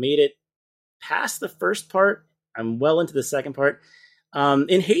I've made it past the first part. I'm well into the second part.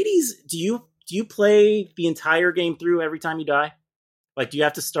 In Hades, do you play the entire game through every time you die? Like, do you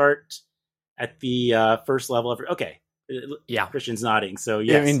have to start at the first level? Okay. Yeah. Christian's nodding. So,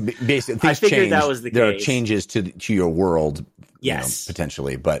 yes. I mean, basically, things I figured change. that was the there case. Are changes to your world, yes,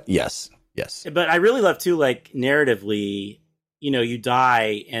 potentially. But yes. But I really love, too, like, narratively, you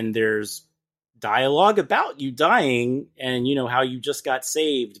die and there's dialogue about you dying and how you just got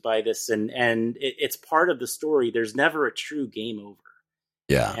saved by this, and it's part of the story. There's never a true game over.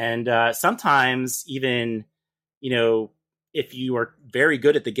 Yeah. And sometimes even if you are very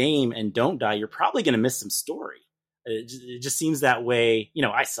good at the game and don't die, you're probably going to miss some story. It just seems that way.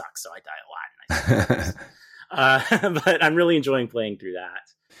 I suck, so I die a lot. But I'm really enjoying playing through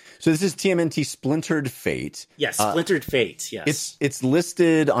that. So this is TMNT Splintered Fate. Yes, Splintered Fate. Yes, it's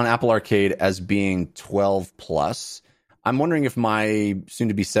listed on Apple Arcade as being 12 plus. I'm wondering if my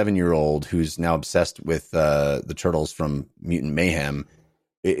soon-to-be 7-year-old, who's now obsessed with the turtles from Mutant Mayhem,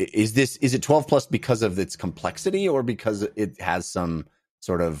 is it 12 plus because of its complexity or because it has some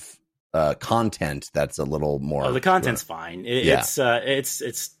sort of content that's a little more? Oh, the content's fine. It's I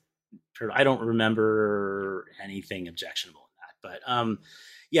don't remember anything objectionable in that, but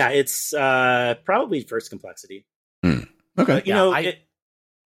yeah, it's probably first complexity. Okay. But,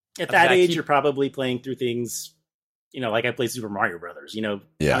 at that age, you're probably playing through things, like I played Super Mario Brothers. How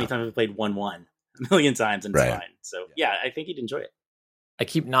many times have I played 1-1? A million times, and it's fine. So yeah, I think you'd enjoy it. I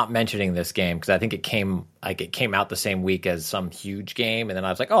keep not mentioning this game because I think it came out the same week as some huge game, and then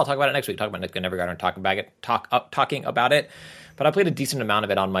I was like, "Oh, I'll talk about it next week." I never got around talking about it. But I played a decent amount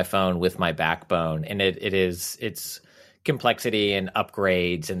of it on my phone with my Backbone, and it's complexity and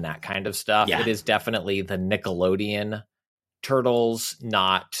upgrades and that kind of stuff. Yeah. It is definitely the Nickelodeon Turtles,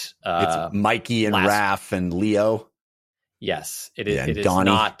 not it's Mikey and Raph and Leo. Yes, it is. Yeah, it is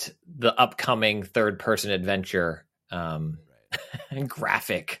Donnie. not the upcoming third-person adventure. And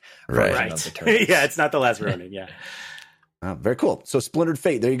graphic version of the Turtles. Yeah, it's not the last Ronin. Yeah. Very cool. So Splintered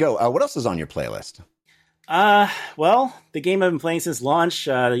Fate. There you go. What else is on your playlist? Well, the game I've been playing since launch,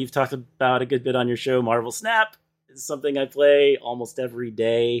 you've talked about a good bit on your show, Marvel Snap, is something I play almost every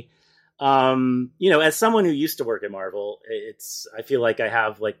day. As someone who used to work at Marvel, I feel like I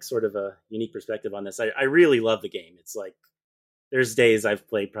have like sort of a unique perspective on this. I really love the game. It's like there's days I've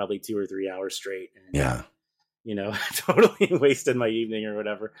played probably 2 or 3 hours straight. And, yeah. Totally wasted my evening or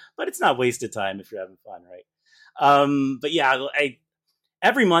whatever, but it's not wasted time if you're having fun. Right. But yeah,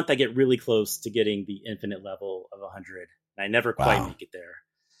 every month I get really close to getting the infinite level of 100 and I never quite make it there.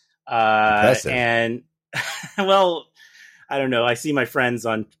 Impressive. And well, I don't know. I see my friends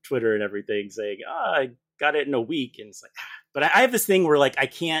on Twitter and everything saying, I got it in a week. And it's like, but I have this thing where like, I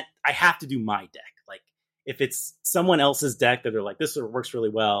have to do my deck. Like if it's someone else's deck that they're like, this works really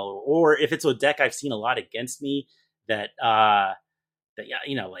well, or if it's a deck I've seen a lot against me that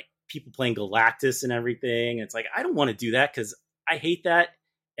like people playing Galactus and everything. It's like, I don't want to do that because I hate that.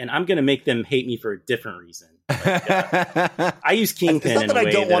 And I'm going to make them hate me for a different reason. Like, I use Kingpin. It's not that in a I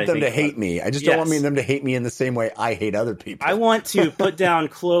way don't want that them to hate me. I just don't want them to hate me in the same way I hate other people. I want to put down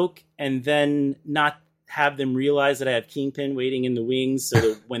Cloak and then not have them realize that I have Kingpin waiting in the wings. So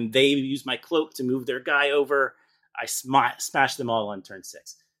that when they use my Cloak to move their guy over, I smash them all on turn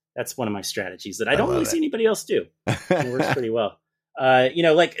 6. That's one of my strategies that I don't really see anybody else do. It works pretty well.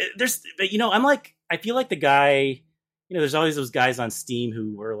 I'm like, I feel like the guy, there's always those guys on Steam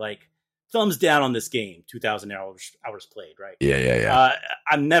who were like, thumbs down on this game, 2,000 hours played, right? Yeah.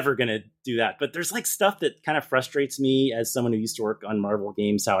 I'm never going to do that. But there's like stuff that kind of frustrates me as someone who used to work on Marvel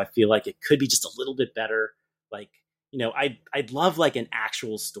games, how I feel like it could be just a little bit better. Like, I'd love like an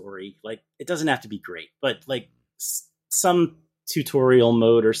actual story. Like it doesn't have to be great, but like some tutorial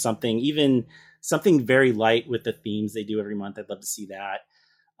mode or something, even something very light with the themes they do every month. I'd love to see that.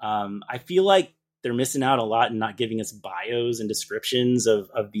 I feel like they're missing out a lot and not giving us bios and descriptions of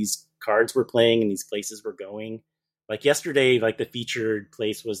these cards we're playing and these places we're going. Like yesterday, like the featured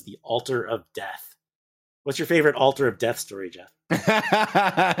place was the Altar of Death. What's your favorite Altar of Death story, Jeff?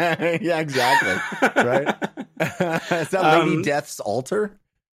 Yeah, exactly. Right? Is that Lady Death's altar?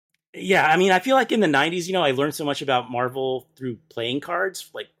 Yeah, I mean, I feel like in the 90s, I learned so much about Marvel through playing cards,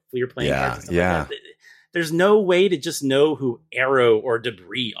 like clear playing cards and stuff like that. There's no way to just know who Arrow or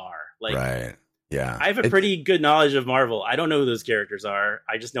Debris are. Like, right. Yeah. I have a pretty good knowledge of Marvel. I don't know who those characters are.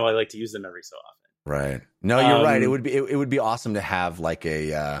 I just know I like to use them every so often. Right. No, you're right. It would be awesome to have like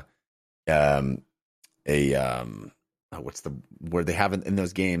what's the word they have in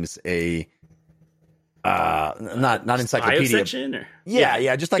those games? Not encyclopedia. Section or?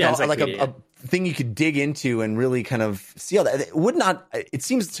 Yeah, just like a thing you could dig into and really kind of see all that. It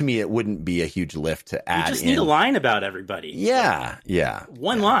seems to me it wouldn't be a huge lift to add. You just need a line about everybody. Yeah.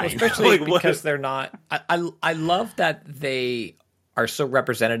 One line. Well, especially because they're not. I love that they are so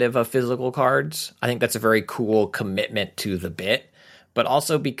representative of physical cards. I think that's a very cool commitment to the bit. But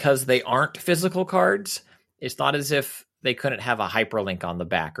also because they aren't physical cards, it's not as if they couldn't have a hyperlink on the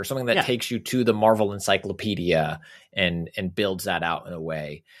back or something that takes you to the Marvel Encyclopedia and builds that out in a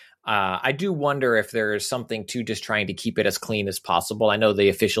way. I do wonder if there is something to just trying to keep it as clean as possible. I know the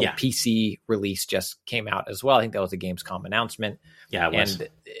official PC release just came out as well. I think that was a Gamescom announcement. Yeah, it was. And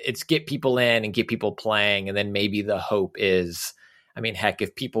it's get people in and get people playing. And then maybe the hope is, I mean, heck,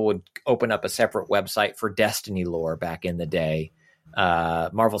 if people would open up a separate website for Destiny lore back in the day,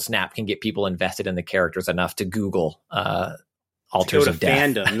 Marvel Snap can get people invested in the characters enough to Google Altars of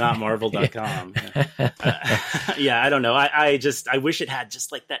Death. Fandom, not Marvel.com. Yeah, I don't know. I wish it had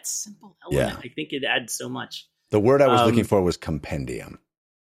just like that simple element. I think it adds so much. The word I was looking for was compendium.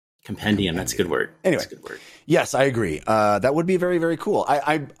 Compendium. That's a good word. Anyway, that's a good word. Yes, I agree. That would be very, very cool.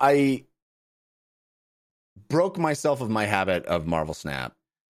 I broke myself of my habit of Marvel Snap,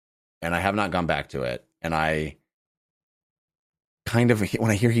 and I have not gone back to it. And I kind of, when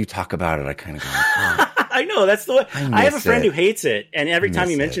I hear you talk about it, I kind of go, oh. I know, that's the way. I have a friend who hates it, and every time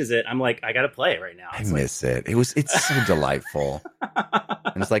he mentions it, I'm like, I got to play it right now. I miss it. It's so delightful.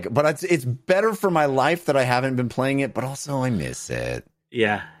 And it's like, but it's better for my life that I haven't been playing it, but also I miss it.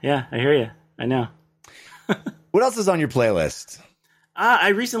 Yeah, I hear you. I know. What else is on your playlist? I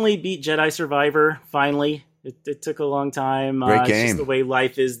recently beat Jedi Survivor, finally. It took a long time. Great game. It's just the way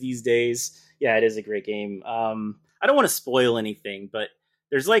life is these days. Yeah, it is a great game. I don't want to spoil anything, but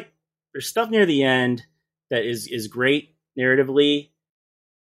there's stuff near the end that is great narratively,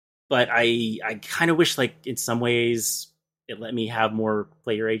 but I kind of wish, like, in some ways it let me have more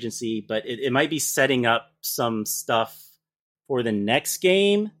player agency, but it might be setting up some stuff for the next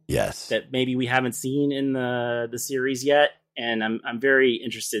game. Yes. That maybe we haven't seen in the series yet. And I'm very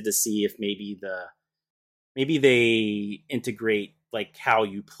interested to see if maybe they integrate like how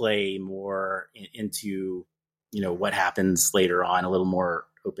you play more into, what happens later on, a little more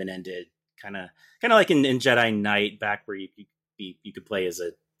open-ended, kind of like in Jedi Knight back where you could play as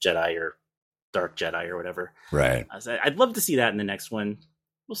a Jedi or Dark Jedi or whatever. Right. So I'd love to see that in the next one.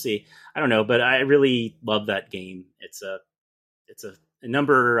 We'll see. I don't know, but I really love that game. It's a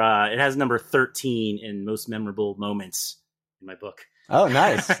number. It has number 13 in most memorable moments in my book. Oh,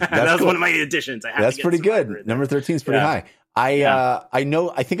 nice. That was cool. One of my additions. That's pretty good. Number 13 is pretty high. I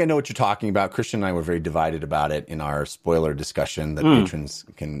think I know what you're talking about. Christian and I were very divided about it in our spoiler discussion that patrons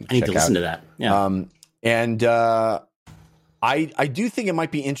can check out. I need to listen to that. Yeah. And I do think it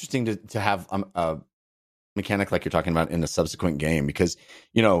might be interesting to have a mechanic like you're talking about in a subsequent game, because,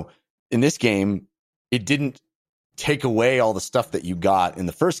 in this game, it didn't take away all the stuff that you got in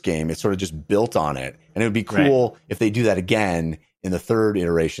the first game. It sort of just built on it. And it would be cool if they do that again in the third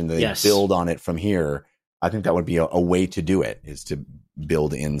iteration, that they build on it from here. I think that would be a way to do it, is to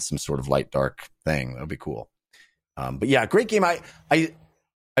build in some sort of light dark thing. That would be cool. But yeah, great game. I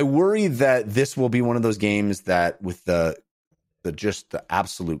worry that this will be one of those games that, with the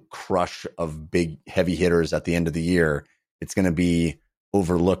absolute crush of big heavy hitters at the end of the year, it's going to be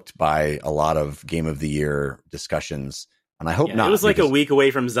overlooked by a lot of Game of the Year discussions. And I hope not. It was like a week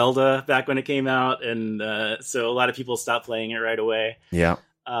away from Zelda back when it came out, and so a lot of people stopped playing it right away. Yeah.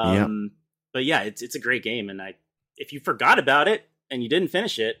 But yeah, it's a great game, and if you forgot about it and you didn't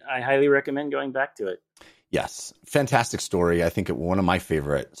finish it, I highly recommend going back to it. Yes, fantastic story. I think one of my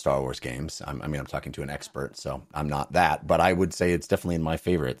favorite Star Wars games. I'm talking to an expert, so I'm not that, but I would say it's definitely in my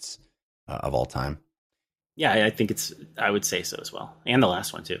favorites of all time. Yeah, I would say so as well, and the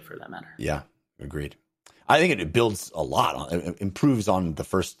last one too, for that matter. Yeah, agreed. I think it builds a lot. It improves on the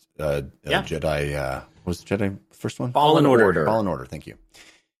first Jedi. What was the Jedi first one? Fallen Order. Fallen Order. Thank you.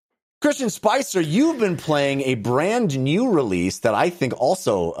 Christian Spicer, you've been playing a brand new release that I think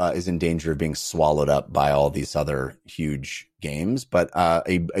also is in danger of being swallowed up by all these other huge games, but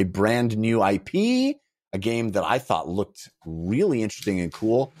a brand new IP, a game that I thought looked really interesting and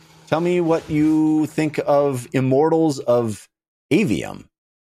cool. Tell me what you think of Immortals of Avenum.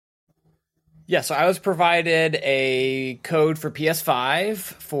 Yeah, so I was provided a code for PS5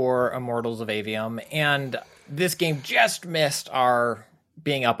 for Immortals of Avenum, and this game just missed our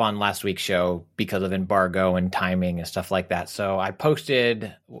being up on last week's show because of embargo and timing and stuff like that. So I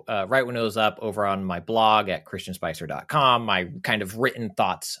posted right when it was up over on my blog at christianspicer.com, my kind of written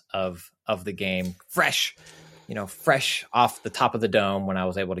thoughts of the game, fresh off the top of the dome when I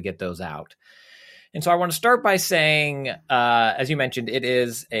was able to get those out. And so I want to start by saying, as you mentioned, it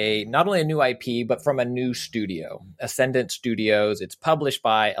is not only a new IP, but from a new studio, Ascendant Studios. It's published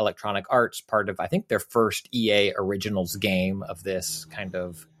by Electronic Arts, part of, I think, their first EA Originals game of this kind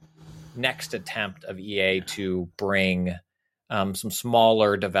of next attempt of EA to bring some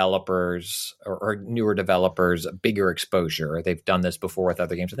smaller developers or newer developers bigger exposure. They've done this before with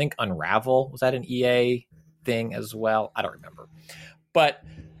other games. I think Unravel, was that an EA thing as well? I don't remember. But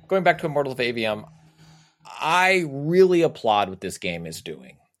going back to Immortals of Avenum, I really applaud what this game is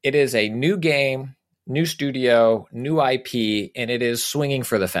doing. it is a new game, new studio, new IP, and it is swinging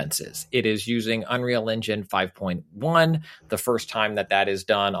for the fences. It is using Unreal Engine 5.1, the first time that is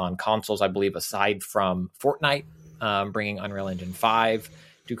done on consoles, I believe, aside from Fortnite, bringing Unreal Engine 5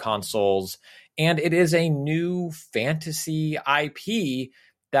 to consoles. And it is a new fantasy IP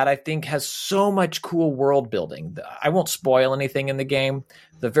that I think has so much cool world building. I won't spoil anything in the game.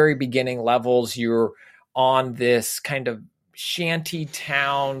 The very beginning levels, you're on this kind of shanty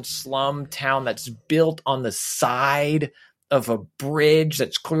town, slum town that's built on the side of a bridge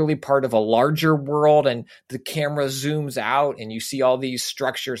that's clearly part of a larger world, and the camera zooms out and you see all these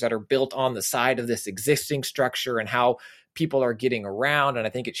structures that are built on the side of this existing structure and how people are getting around. And I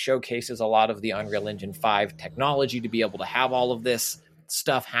think it showcases a lot of the Unreal Engine 5 technology to be able to have all of this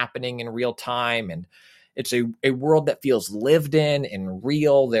stuff happening in real time. And it's a world that feels lived in and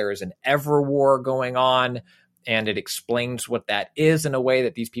real. There is an ever war going on, and it explains what that is in a way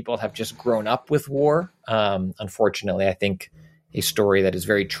that these people have just grown up with war. Unfortunately, I think a story that is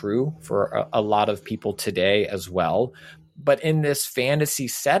very true for a lot of people today as well. But in this fantasy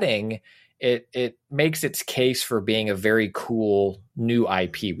setting, it makes its case for being a very cool new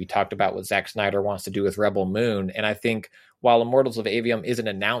IP. We talked about what Zack Snyder wants to do with Rebel Moon. And I think while Immortals of Avium isn't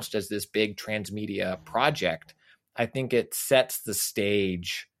announced as this big transmedia project, I think it sets the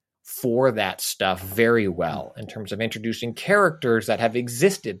stage for that stuff very well in terms of introducing characters that have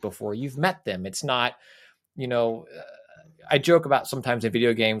existed before you've met them. It's not, I joke about sometimes in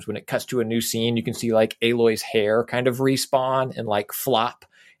video games when it cuts to a new scene, you can see like Aloy's hair kind of respawn and like flop.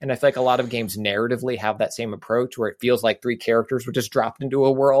 And I feel like a lot of games narratively have that same approach where it feels like three characters were just dropped into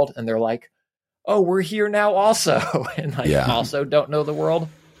a world and they're like, oh, we're here now also. And also don't know the world.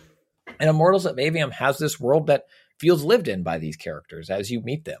 And Immortals of Avium has this world that feels lived in by these characters as you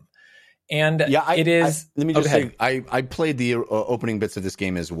meet them. And it is. Let me just say, I played the opening bits of this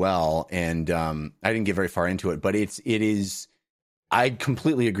game as well, and I didn't get very far into it. But it is. I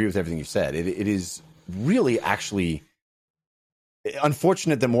completely agree with everything you said. It is really actually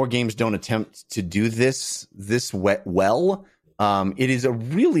unfortunate that more games don't attempt to do this well. It is a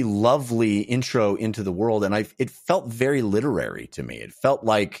really lovely intro into the world, and it felt very literary to me. It felt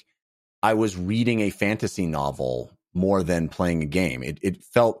like I was reading a fantasy novel more than playing a game. It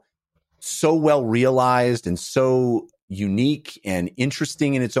felt so well realized and so unique and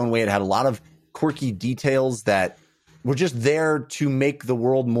interesting in its own way. It had a lot of quirky details that were just there to make the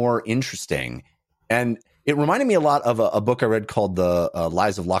world more interesting. And it reminded me a lot of a book I read called The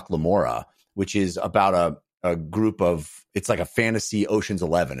Lies of Locke Lamora, which is about a group of, it's like a fantasy Ocean's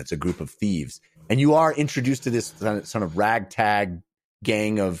 11. It's a group of thieves. And you are introduced to this sort of ragtag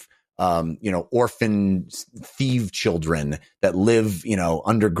gang of orphan thief children that live,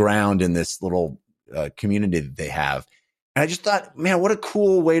 underground in this little community that they have. And I just thought, man, what a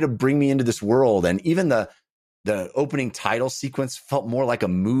cool way to bring me into this world. And even the opening title sequence felt more like a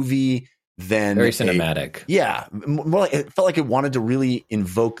movie than very cinematic. More like it felt like it wanted to really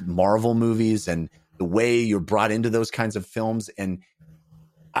invoke Marvel movies and the way you're brought into those kinds of films. And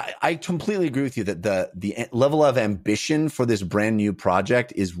I completely agree with you that the level of ambition for this brand new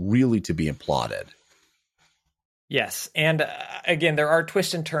project is really to be applauded. Yes. And again, there are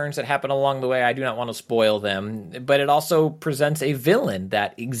twists and turns that happen along the way. I do not want to spoil them, but it also presents a villain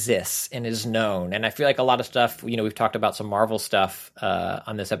that exists and is known. And I feel like a lot of stuff, we've talked about some Marvel stuff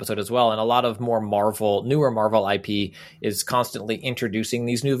on this episode as well. And a lot of newer Marvel IP is constantly introducing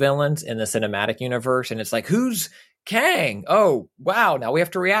these new villains in the cinematic universe. And it's like, who's Kang? Oh, wow. Now we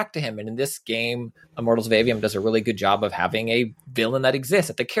have to react to him. And in this game, Immortals of Avium does a really good job of having a villain that exists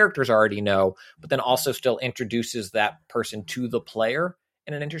that the characters already know, but then also still introduces that person to the player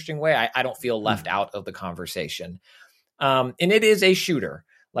in an interesting way. I don't feel left out of the conversation. And it is a shooter.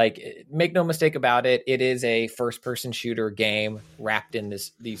 Like, make no mistake about it. It is a first-person shooter game wrapped in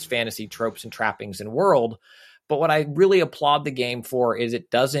these fantasy tropes and trappings and world. But what I really applaud the game for is it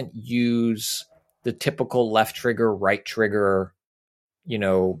doesn't use the typical left trigger, right trigger,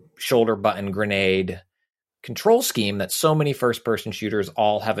 shoulder button grenade control scheme that so many first person shooters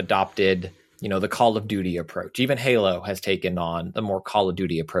all have adopted, the Call of Duty approach. Even Halo has taken on the more Call of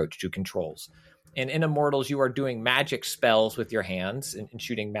Duty approach to controls. And in Immortals, you are doing magic spells with your hands and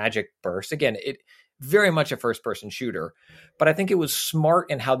shooting magic bursts. Again, it very much a first person shooter, but I think it was smart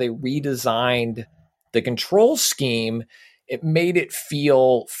in how they redesigned the control scheme. It made it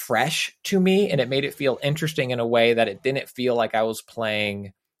feel fresh to me, and it made it feel interesting in a way that it didn't feel like I was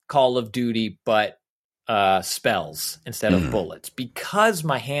playing Call of Duty, but spells instead of bullets. Because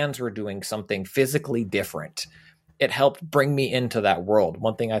my hands were doing something physically different, it helped bring me into that world.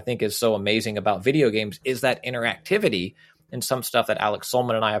 One thing I think is so amazing about video games is that interactivity and some stuff that Alex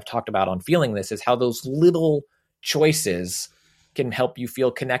Solman and I have talked about on Feeling This is how those little choices can help you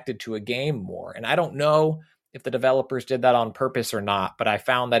feel connected to a game more. And I don't know if the developers did that on purpose or not, but I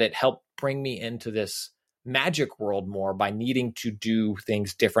found that it helped bring me into this Magic world more by needing to do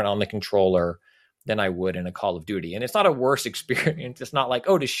things different on the controller than I would in a Call of Duty. And it's not a worse experience. It's not like,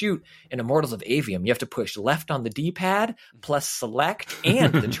 to shoot in Immortals of Avium, you have to push left on the D-pad plus select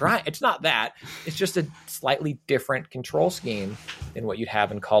and the try. It's not that. It's just a slightly different control scheme than what you'd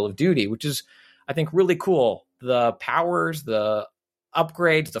have in Call of Duty, which is, I think, really cool. The powers, the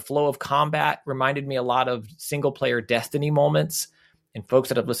upgrades, the flow of combat reminded me a lot of single-player Destiny moments. And folks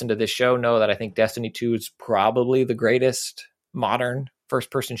that have listened to this show know that I think Destiny 2 is probably the greatest modern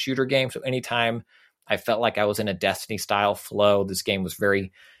first-person shooter game. So anytime I felt like I was in a Destiny-style flow, this game was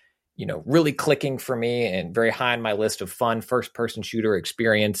very, really clicking for me and very high on my list of fun first-person shooter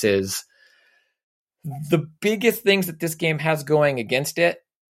experiences. The biggest things that this game has going against it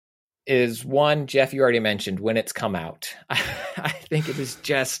is, one, Jeff, you already mentioned, when it's come out. I think it is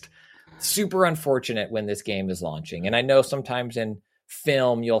just super unfortunate when this game is launching. And I know sometimes in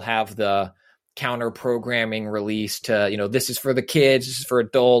film, you'll have the counter programming release to, this is for the kids, this is for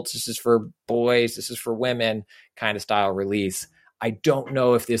adults, this is for boys, this is for women kind of style release. I don't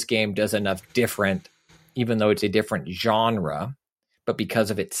know if this game does enough different, even though it's a different genre, but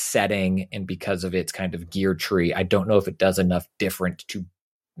because of its setting and because of its kind of gear tree, I don't know if it does enough different to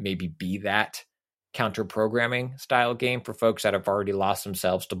maybe be that counter programming style game for folks that have already lost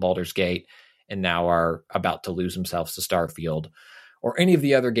themselves to Baldur's Gate and now are about to lose themselves to Starfield, or any of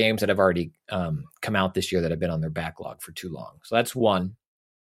the other games that have already come out this year that have been on their backlog for too long. So that's one.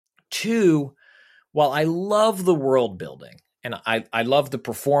 Two, while I love the world building and I love the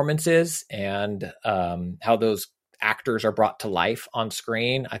performances and how those actors are brought to life on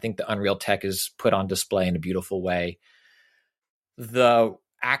screen, I think the Unreal tech is put on display in a beautiful way. The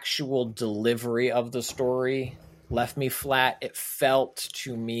actual delivery of the story left me flat. It felt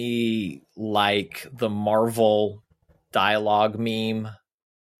to me like the Marvel dialogue meme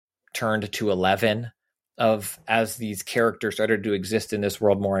turned to 11 of, as these characters started to exist in this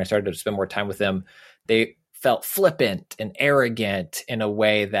world more and I started to spend more time with them, they felt flippant and arrogant in a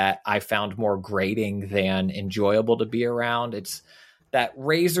way that I found more grating than enjoyable to be around. It's that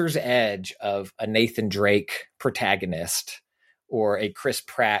razor's edge of a Nathan Drake protagonist or a Chris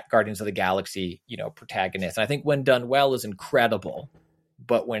Pratt Guardians of the Galaxy, protagonist. And I think when done well is incredible,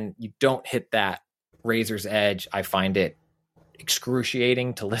 but when you don't hit that razor's edge, I find it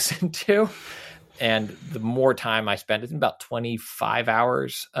excruciating to listen to. And the more time I spend, it's about 25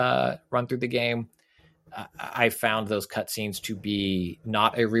 hours run through the game, I found those cutscenes to be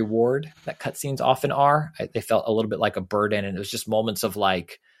not a reward that cutscenes often are. They felt a little bit like a burden, and it was just moments of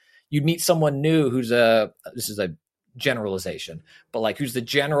like, you'd meet someone new who's this is a generalization, but like who's the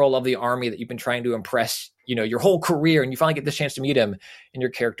general of the army that you've been trying to impress, your whole career, and you finally get this chance to meet him, and your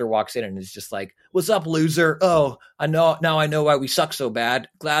character walks in and is just like, "What's up, loser? Oh, I know why we suck so bad.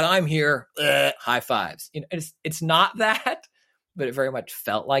 Glad I'm here. High fives." It's not that, but it very much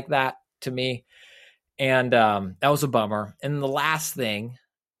felt like that to me, and that was a bummer. And the last thing,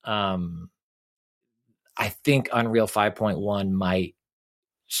 I think Unreal 5.1 might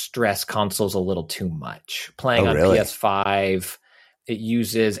stress consoles a little too much. Playing on really? PS5, it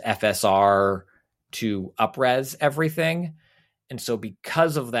uses FSR to up-res everything. And so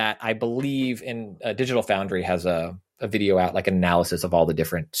because of that, I believe in Digital Foundry has a video out, like an analysis of all the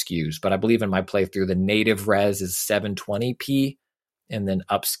different SKUs. But I believe in my playthrough, the native res is 720p and then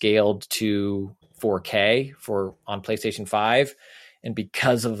upscaled to 4K on PlayStation 5. And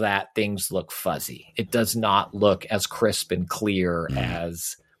because of that, things look fuzzy. It does not look as crisp and clear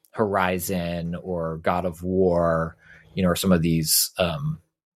as Horizon or God of War, or some of these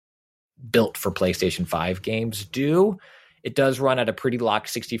built for PlayStation 5 games do. It does run at a pretty locked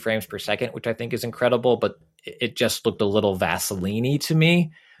 60 frames per second, which I think is incredible, but it just looked a little Vaseline-y to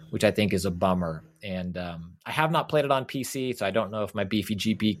me, which I think is a bummer. And I have not played it on PC, so I don't know if my beefy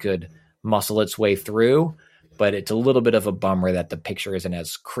GP could muscle its way through, but it's a little bit of a bummer that the picture isn't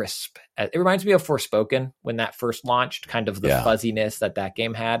as crisp. It reminds me of Forspoken when that first launched, kind of the fuzziness that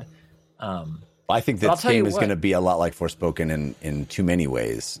game had. I think this game is going to be a lot like Forspoken in too many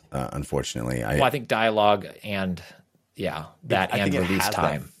ways, unfortunately. I think dialogue and and release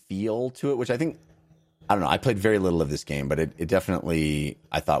time. That feel to it, which I think, I don't know, I played very little of this game, but it definitely,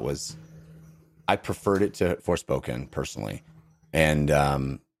 I thought I preferred it to Forspoken personally. And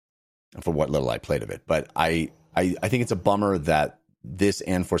for what little I played of it. But I think it's a bummer that this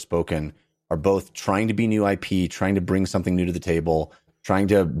and Forspoken are both trying to be new IP, trying to bring something new to the table, trying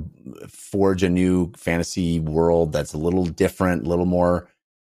to forge a new fantasy world that's a little different, a little more,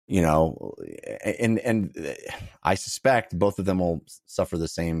 and I suspect both of them will suffer the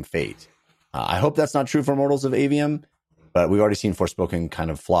same fate. I hope that's not true for Immortals of Avium, but we've already seen Forspoken kind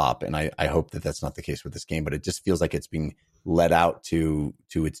of flop, and I hope that that's not the case with this game, but it just feels like it's being led out to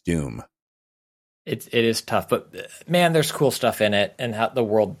its doom. It is tough, but man, there's cool stuff in it and how the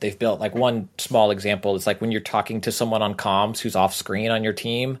world they've built. Like one small example is like when you're talking to someone on comms who's off screen on your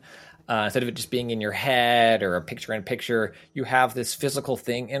team, instead of it just being in your head or a picture-in-picture, you have this physical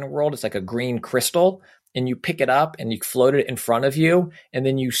thing in a world. It's like a green crystal, and you pick it up and you float it in front of you, and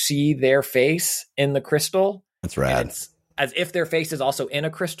then you see their face in the crystal. That's rad. It's as if their face is also in a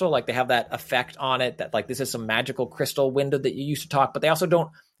crystal. Like they have that effect on it that like this is some magical crystal window that you used to talk, but they also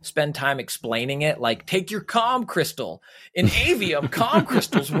don't spend time explaining it. Like take your comm crystal in Avium, comm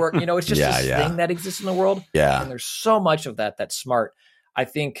crystals work. It's just this thing that exists in the world. Yeah. And there's so much of that that's smart. I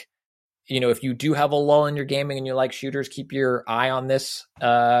think, if you do have a lull in your gaming and you like shooters, keep your eye on this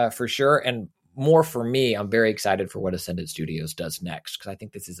for sure. And more for me, I'm very excited for what Ascendant Studios does next, because I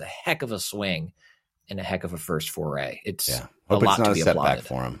think this is a heck of a swing and a heck of a first foray. It's hope a lot it's not to a be setback applauded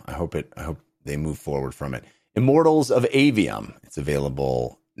for them. I hope they move forward from it. Immortals of Avium. It's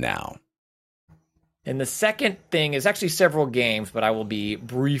available now. And the second thing is actually several games, but I will be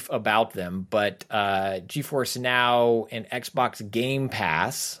brief about them. But GeForce Now and Xbox Game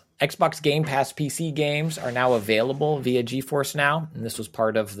Pass. Xbox Game Pass PC games are now available via GeForce Now. And this was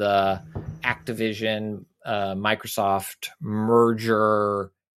part of the Activision, Microsoft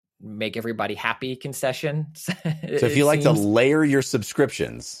merger, make everybody happy concession. So if you like to layer your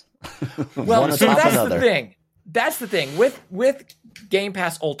subscriptions, well, one so atop that's another. the thing. That's the thing with Game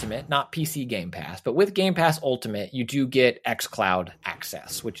Pass Ultimate, not PC Game Pass, but with Game Pass Ultimate, you do get xCloud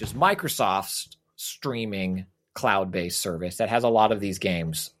access, which is Microsoft's streaming cloud-based service that has a lot of these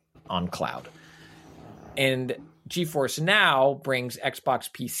games on cloud. And GeForce Now brings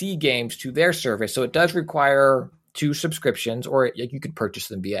Xbox PC games to their service, so it does require 2 subscriptions, or you could purchase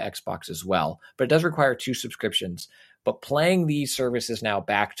them via Xbox as well, but it does require 2 subscriptions. But playing these services now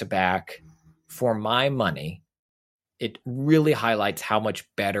back to back for my money, it really highlights how much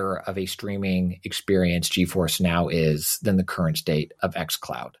better of a streaming experience GeForce Now is than the current state of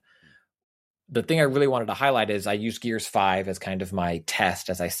xCloud. The thing I really wanted to highlight is I used Gears 5 as kind of my test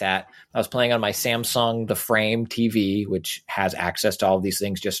as I was playing on my Samsung The Frame TV, which has access to all of these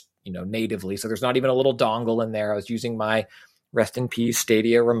things just, natively. So there's not even a little dongle in there. I was using my rest in peace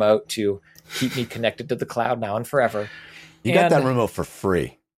Stadia remote to keep me connected to the cloud now and forever. You got that remote for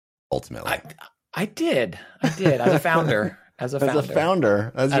free, ultimately. I did as a founder. As a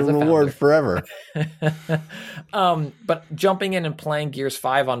your reward forever. But jumping in and playing Gears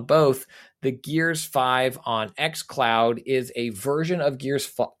 5 on both, the Gears 5 on xCloud is a version of Gears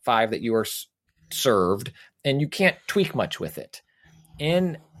 5 that you are served, and you can't tweak much with it.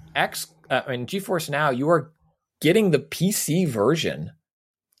 In GeForce Now, you are getting the PC version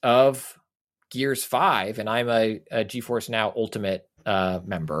of Gears 5, and I'm a GeForce Now Ultimate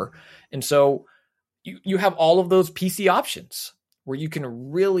member. And so you have all of those PC options where you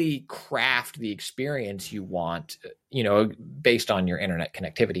can really craft the experience you want, based on your internet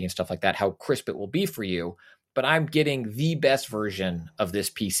connectivity and stuff like that, how crisp it will be for you. But I'm getting the best version of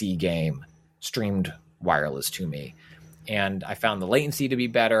this PC game streamed wireless to me. And I found the latency to be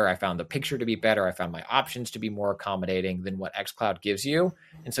better. I found the picture to be better. I found my options to be more accommodating than what xCloud gives you.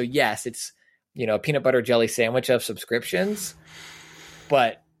 And so, yes, it's, a peanut butter jelly sandwich of subscriptions.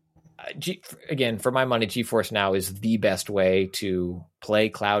 But again, for my money, GeForce Now is the best way to play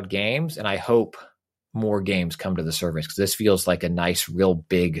cloud games. And I hope more games come to the service, because this feels like a nice, real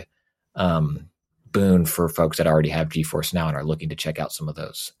big boon for folks that already have GeForce Now and are looking to check out some of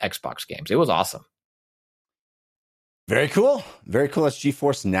those Xbox games. It was awesome. Very cool. Very cool. That's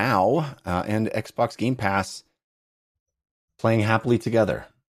GeForce Now and Xbox Game Pass playing happily together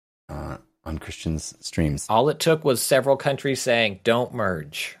on Christian's streams. All it took was several countries saying, don't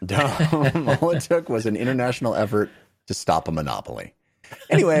merge. All it took was an international effort to stop a monopoly.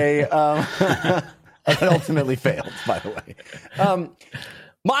 Anyway, it ultimately failed, by the way.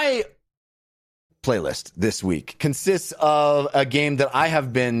 My playlist this week consists of a game that I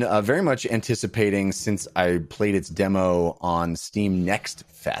have been very much anticipating since I played its demo on Steam Next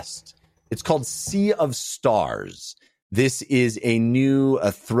Fest. It's called Sea of Stars. This is a new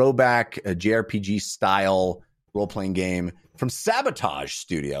throwback JRPG style role-playing game from Sabotage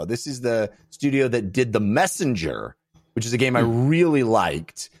Studio. This is the studio that did The Messenger, which is a game I really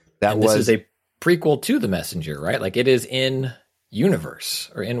liked. This is a prequel to The Messenger, right? Like it is in universe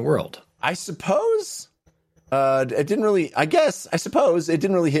or in world. I suppose. It didn't really. I suppose it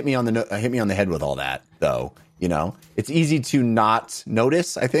didn't really hit me on the head with all that, though. You know, it's easy to not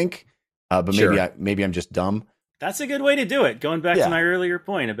notice. I think, but maybe I'm just dumb. That's a good way to do it. Going back to my earlier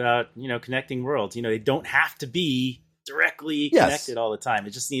point about connecting worlds. They don't have to be directly connected all the time.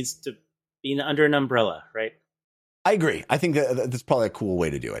 It just needs to be under an umbrella, right? I agree. I think that's probably a cool way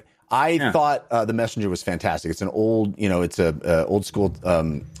to do it. I thought The Messenger was fantastic. It's an old, it's a old school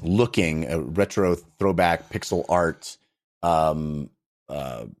looking retro throwback pixel art roguelite.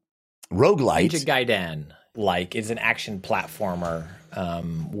 Ninja Gaiden is an action platformer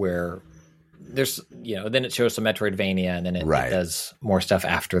where there's then it shows some Metroidvania and then it does more stuff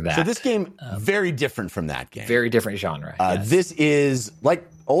after that. So this game very different from that game. Very different genre. Yes. This is like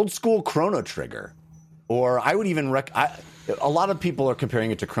old school Chrono Trigger, or I would even a lot of people are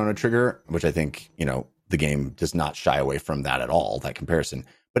comparing it to Chrono Trigger, which I think, the game does not shy away from that at all, that comparison.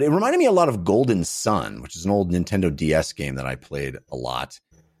 But it reminded me a lot of Golden Sun, which is an old Nintendo DS game that I played a lot.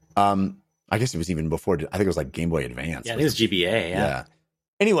 I guess it was even before, I think it was like Game Boy Advance. Yeah, it was GBA, yeah.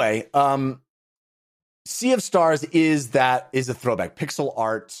 Anyway, Sea of Stars is a throwback. Pixel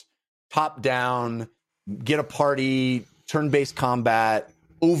art, top down, get a party, turn-based combat,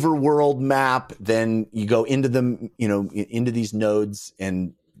 overworld map, then you go into them, into these nodes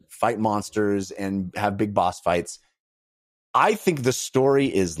and fight monsters and have big boss fights. I think the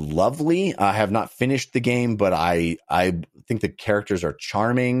story is lovely. I have not finished the game, but I think the characters are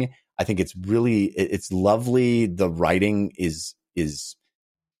charming. I think it's lovely. The writing is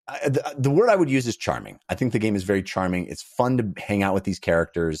the word I would use is charming. I think the game is very charming. It's fun to hang out with these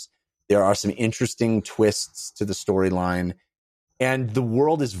characters. There are some interesting twists to the storyline. And the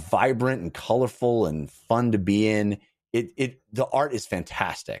world is vibrant and colorful and fun to be in. The art is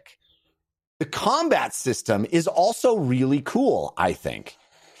fantastic. The combat system is also really cool, I think.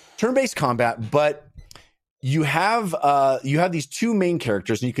 Turn-based combat, but you have these two main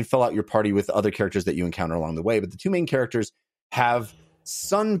characters, and you can fill out your party with other characters that you encounter along the way. But the two main characters have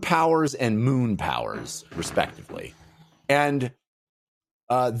sun powers and moon powers, respectively. And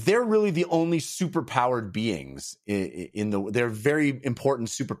they're really the only superpowered beings they're very important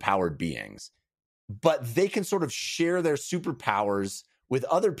superpowered beings, but they can sort of share their superpowers with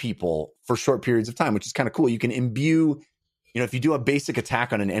other people for short periods of time, which is kind of cool. You can imbue, if you do a basic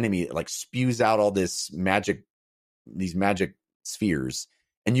attack on an enemy, it like spews out all these magic spheres,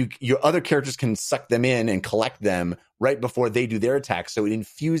 and your other characters can suck them in and collect them right before they do their attacks. So it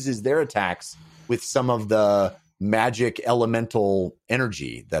infuses their attacks with some of the magic elemental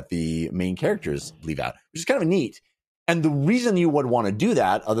energy that the main characters leave out, which is kind of neat. And the reason you would want to do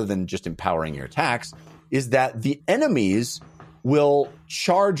that, other than just empowering your attacks, is that the enemies will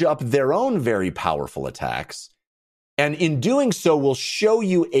charge up their own very powerful attacks. And in doing so, will show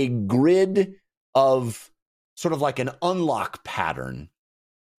you a grid of sort of like an unlock pattern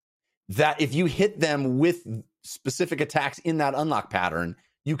that if you hit them with specific attacks in that unlock pattern,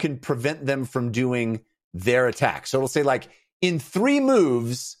 you can prevent them from doing their attack. So it'll say like in 3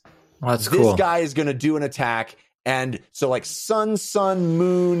 moves, this guy is going to do an attack. And so like sun,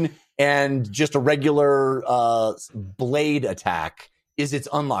 moon, and just a regular blade attack is its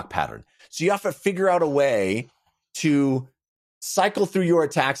unlock pattern. So you have to figure out a way to cycle through your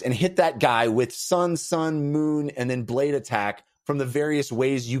attacks and hit that guy with sun, moon, and then blade attack from the various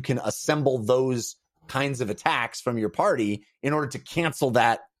ways you can assemble those kinds of attacks from your party in order to cancel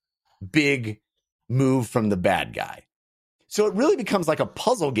that big move from the bad guy. So it really becomes like a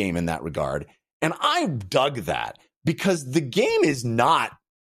puzzle game in that regard. And I dug that because the game is not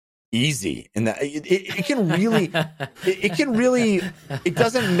easy in that it can really it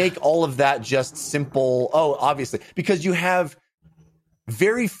doesn't make all of that just simple. Obviously, because you have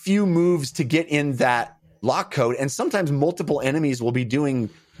very few moves to get in that lock code, and sometimes multiple enemies will be doing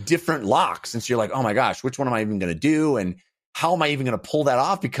different locks, and so you're like, oh my gosh, which one am I even going to do, and how am I even going to pull that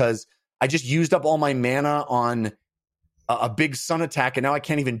off, because I just used up all my mana on a big sun attack, and now I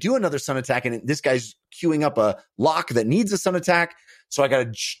can't even do another sun attack, and this guy's queuing up a lock that needs a sun attack, so I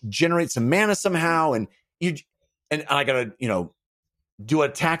got to generate some mana somehow, and I got to do an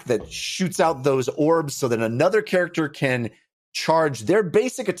attack that shoots out those orbs so that another character can charge their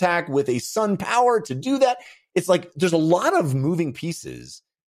basic attack with a sun power to do that. It's like there's a lot of moving pieces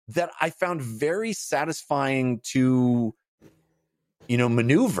that I found very satisfying to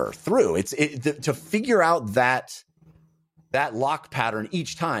maneuver through. To figure out that lock pattern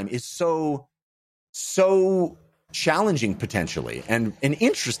each time is so challenging potentially and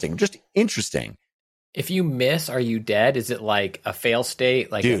interesting, just interesting. If you miss, are you dead? Is it like a fail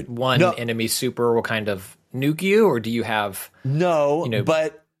state? Like enemy super will kind of nuke you, or do you have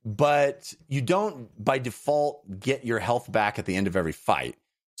but but you don't by default get your health back at the end of every fight.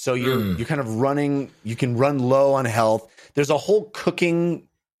 So you're kind of running. You can run low on health. There's a whole cooking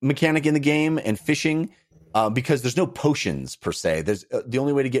mechanic in the game and fishing because there's no potions per se. There's the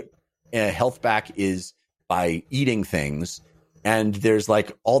only way to get health back is by eating things. And there's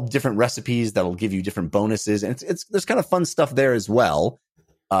like all different recipes that'll give you different bonuses, and there's kind of fun stuff there as well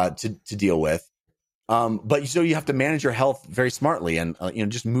to deal with. But so you have to manage your health very smartly, and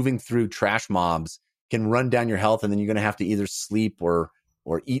just moving through trash mobs can run down your health, and then you're going to have to either sleep or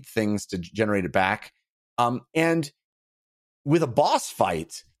eat things to generate it back. And with a boss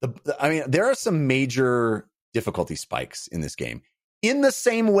fight, there are some major difficulty spikes in this game. In the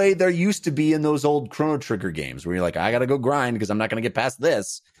same way there used to be in those old Chrono Trigger games where you're like, I got to go grind because I'm not going to get past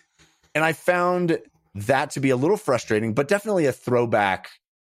this. And I found that to be a little frustrating, but definitely a throwback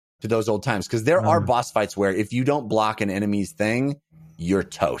to those old times. Because there are boss fights where if you don't block an enemy's thing, you're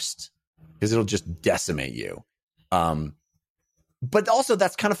toast. Because it'll just decimate you. But also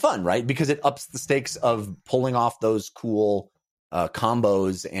that's kind of fun, right? Because it ups the stakes of pulling off those cool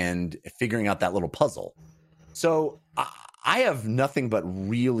combos and figuring out that little puzzle. So I have nothing but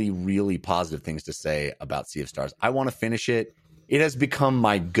really, really positive things to say about Sea of Stars. I want to finish it. It has become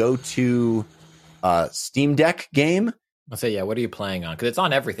my go-to Steam Deck game. I'll say, yeah, what are you playing on? Because it's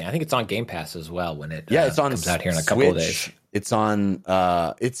on everything. I think it's on Game Pass as well when it it's on comes out here in a Switch. couple of days. It's on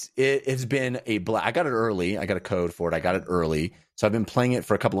it's been a I got it early. I got a code for it. I got it early. So I've been playing it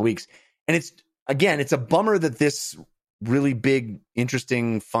for a couple of weeks. And it's a bummer that this really big,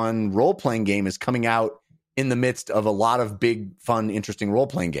 interesting, fun role-playing game is coming out in the midst of a lot of big, fun, interesting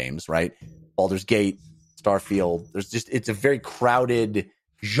role-playing games, right? Baldur's Gate, Starfield. It's a very crowded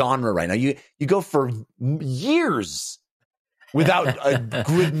genre right now. You go for years without a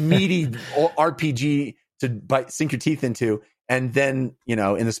good, meaty RPG to sink your teeth into. And then,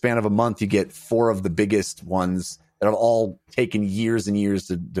 in the span of a month, you get 4 of the biggest ones that have all taken years and years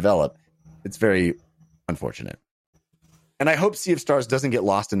to develop. It's very unfortunate. And I hope Sea of Stars doesn't get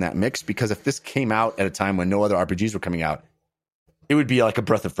lost in that mix, because if this came out at a time when no other RPGs were coming out, it would be like a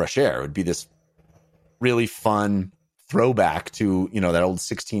breath of fresh air. It would be this really fun throwback to, that old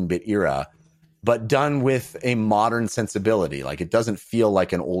 16-bit era, but done with a modern sensibility. Like, it doesn't feel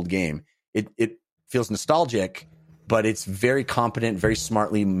like an old game. It feels nostalgic, but it's very competent, very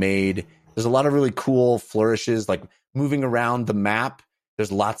smartly made. There's a lot of really cool flourishes, like moving around the map.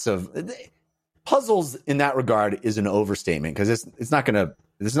 There's lots of puzzles in that regard is an overstatement, because there's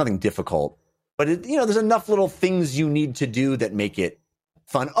nothing difficult, but there's enough little things you need to do that make it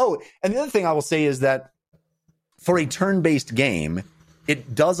fun. Oh, and the other thing I will say is that for a turn-based game,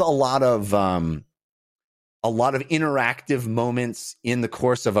 it does a lot of interactive moments in the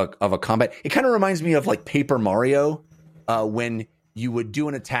course of a combat. It kind of reminds me of like Paper Mario, when you would do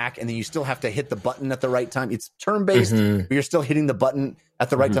an attack and then you still have to hit the button at the right time. It's turn-based, but you're still hitting the button at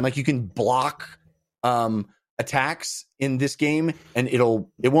the right time. Like, you can block attacks in this game, and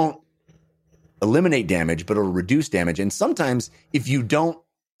it won't eliminate damage, but it'll reduce damage. And sometimes if you don't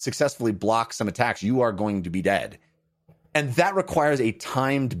successfully block some attacks, you are going to be dead. And that requires a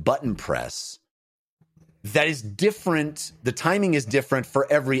timed button press that is different. The timing is different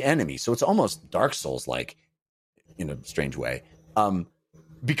for every enemy. So it's almost Dark Souls-like in a strange way.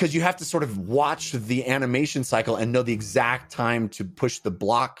 Because you have to sort of watch the animation cycle and know the exact time to push the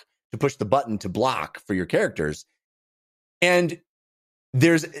button to block for your characters. And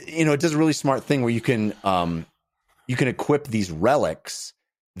there's, it does a really smart thing where you can equip these relics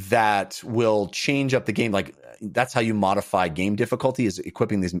that will change up the game. Like, that's how you modify game difficulty, is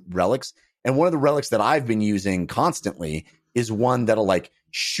equipping these relics. And one of the relics that I've been using constantly is one that'll like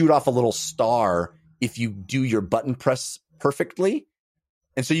shoot off a little star if you do your button press perfectly.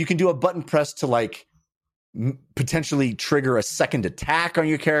 And so you can do a button press to like potentially trigger a second attack on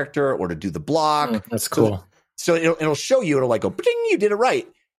your character, or to do the block. That's cool. So it'll show you, it'll like go, ding, you did it right.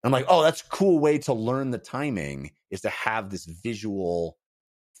 And I'm like, oh, that's a cool way to learn the timing, is to have this visual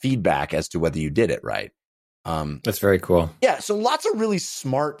feedback as to whether you did it right. That's very cool. Yeah, so lots of really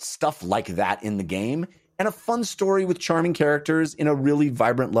smart stuff like that in the game, and a fun story with charming characters in a really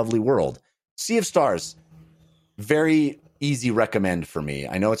vibrant, lovely world. Sea of Stars, very easy recommend for me.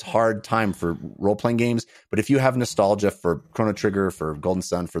 I know it's hard time for role-playing games, but if you have nostalgia for Chrono Trigger, for Golden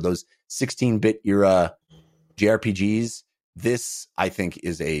Sun, for those 16-bit era JRPGs, this, I think,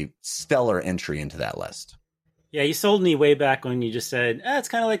 is a stellar entry into that list. Yeah, you sold me way back when you just said, it's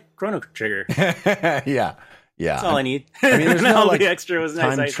kind of like Chrono Trigger. Yeah. That's all I need. I mean, there's no like the extra was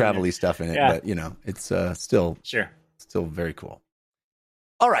nice time travel-y stuff in it, but it's still very cool.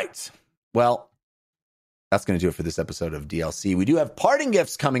 All right. Well, that's going to do it for this episode of DLC. We do have parting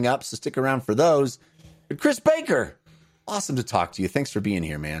gifts coming up, so stick around for those. But Chris Baker, awesome to talk to you. Thanks for being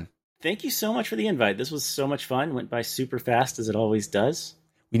here, man. Thank you so much for the invite. This was so much fun. Went by super fast, as it always does.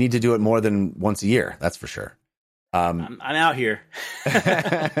 We need to do it more than once a year. That's for sure. I'm out here.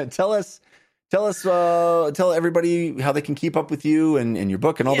 Tell everybody how they can keep up with you and your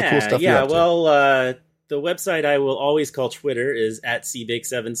book and all the cool stuff you're up to. Well, the website I will always call Twitter is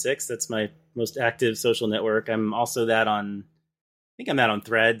 @cbake76. That's my most active social network. I'm also I think I'm that on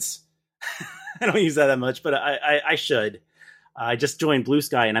Threads. I don't use that much, but I should. I just joined Blue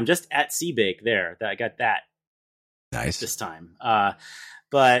Sky, and I'm just @cbake there. I got that nice this time.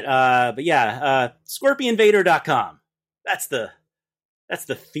 But yeah, scorpionvader.com. That's the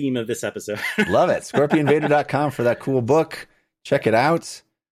theme of this episode. Love it. Scorpionvader.com for that cool book. Check it out.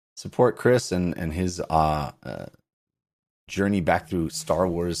 Support Chris and his journey back through Star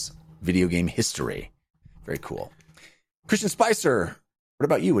Wars video game history. Very cool. Christian Spicer, what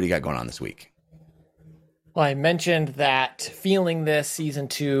about you? What do you got going on this week? Well, I mentioned that Feeling This Season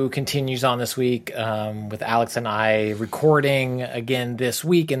 2 continues on this week with Alex and I recording again this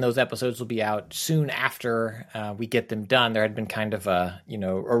week, and those episodes will be out soon after we get them done. There had been kind of a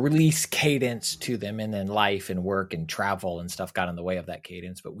release cadence to them, and then life and work and travel and stuff got in the way of that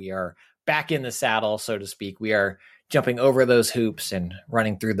cadence. But we are back in the saddle, so to speak. We are jumping over those hoops and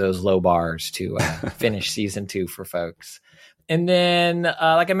running through those low bars to finish Season 2 for folks. And then,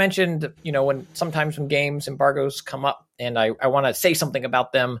 like I mentioned, when games embargoes come up and I want to say something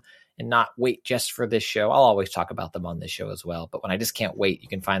about them and not wait just for this show, I'll always talk about them on this show as well. But when I just can't wait, you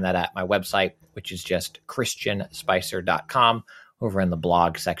can find that at my website, which is just christianspicer.com. Over in the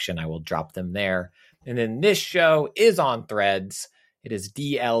blog section, I will drop them there. And then this show is on Threads. It is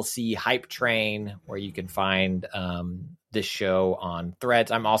DLC Hype Train, where you can find this show on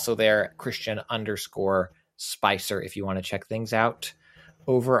Threads. I'm also there, Christian_Spicer, if you want to check things out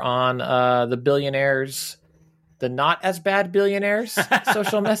over on the billionaires, the not as bad billionaires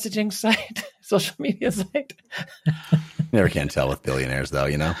social messaging site, social media site. Never can tell with billionaires, though,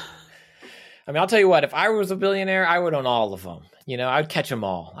 I mean, I'll tell you what, if I was a billionaire, I would own all of them. I'd catch them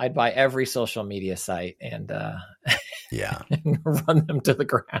all. I'd buy every social media site and and run them to the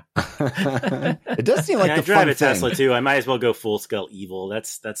ground. It does seem like I drive a Tesla too. I might as well go full scale evil.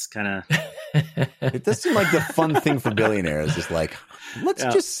 That's kind of. It does seem like the fun thing for billionaires is like, let's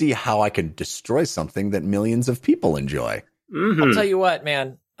just see how I can destroy something that millions of people enjoy. Mm-hmm. I'll tell you what,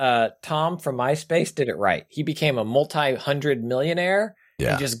 man. Tom from MySpace did it right. He became a multi-hundred millionaire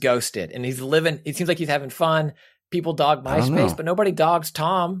and just ghosted. And he's living. It seems like he's having fun. People dog MySpace, but nobody dogs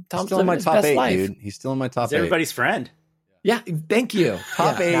Tom. Tom's still in my top 8, life. dude. He's still in my top 8. He's everybody's friend. Yeah, thank you.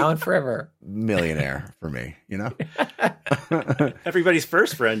 Top 8 now and forever. Millionaire for me, Everybody's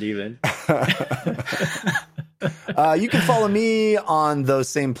first friend, even. You can follow me on those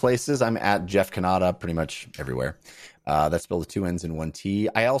same places. I'm at Jeff Kanata pretty much everywhere. That's spelled with 2 N's and 1 T.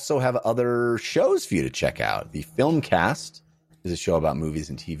 I also have other shows for you to check out. The Filmcast is a show about movies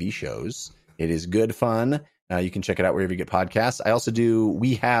and TV shows. It is good fun. You can check it out wherever you get podcasts. I also do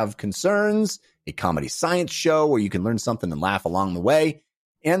We Have Concerns, a comedy science show where you can learn something and laugh along the way.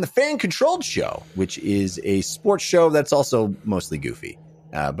 And the Fan Controlled Show, which is a sports show that's also mostly goofy,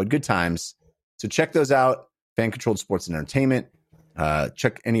 but good times. So check those out. Fan Controlled Sports and Entertainment.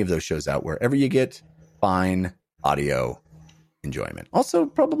 Check any of those shows out wherever you get fine audio enjoyment. Also,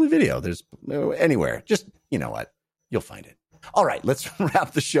 probably video. There's anywhere. Just, you know what? You'll find it. All right, let's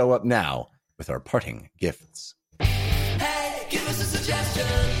wrap the show up now with our parting gifts. Hey, give us a suggestion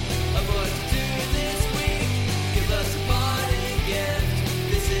of what to do this week. Give us a parting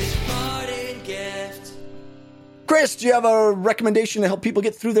gift. This is your parting gift. Chris, do you have a recommendation to help people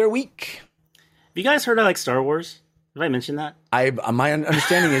get through their week? Have you guys heard I like Star Wars? Have I mentioned that? My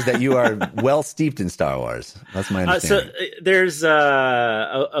understanding is that you are well steeped in Star Wars. That's my understanding. So there's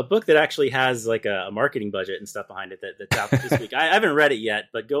a book that actually has like a marketing budget and stuff behind it that's out this week. I haven't read it yet,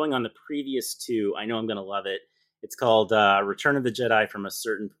 but going on the previous 2, I know I'm going to love it. It's called Return of the Jedi from a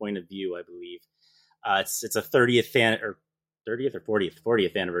Certain Point of View, I believe. It's a 30th or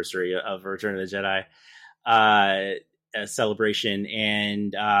 40th anniversary of Return of the Jedi celebration,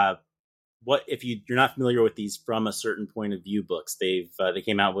 and what if you're not familiar with these From a Certain Point of View books? They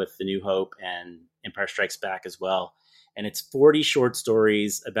came out with The New Hope and Empire Strikes Back as well, and it's 40 short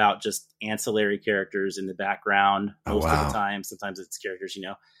stories about just ancillary characters in the background most of the time. Sometimes it's characters,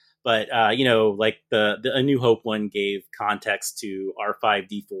 but like the A New Hope one gave context to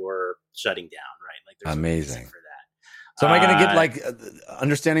R5D4 shutting down, right? Like there's amazing for that. So am I going to get like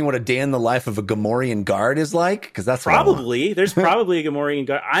understanding what a day in the life of a Gamorrean guard is like? Because that's probably there's probably a Gamorrean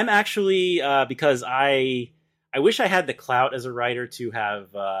guard. I'm actually because I wish I had the clout as a writer to have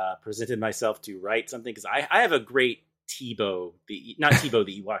presented myself to write something, because I have a great Tebow, not Tebow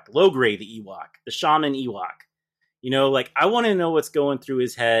the Ewok, Logray the Ewok, the shaman Ewok. You know, like I want to know what's going through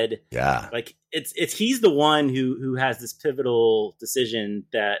his head. Yeah, like it's he's the one who has this pivotal decision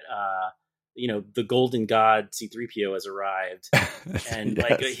that you know, the golden god C-3PO has arrived, and yes.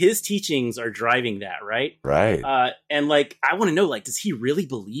 like his teachings are driving that, right? Right. And like I want to know, like, does he really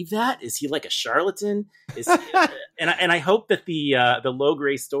believe that? Is he like a charlatan? Is and I hope that the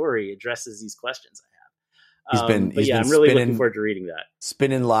Logray story addresses these questions I have. I'm really looking forward to reading that.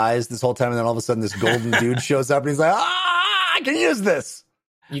 Spinning lies this whole time, and then all of a sudden this golden dude shows up, and he's like, I can use this.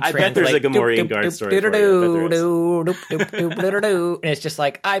 I bet there's a Gamorrean guard story for you. And it's just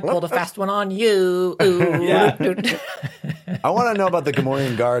like, I pulled a fast one on you. I want to know about the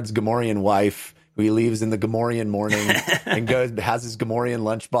Gamorrean guard's Gamorrean wife, who he leaves in the Gamorrean morning and has his Gamorrean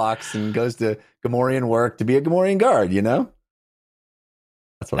lunchbox and goes to Gamorrean work to be a Gamorrean guard, you know?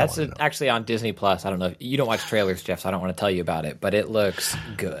 That's actually on Disney Plus. I don't know. You don't watch trailers, Jeff, so I don't want to tell you about it, but it looks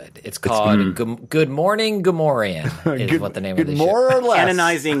good. It's called Good Morning Gamorrean is what the name of the show. More or less.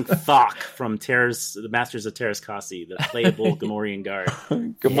 Canonizing Thok from the Masters of Terras Kasi, the playable Gamorrean guard.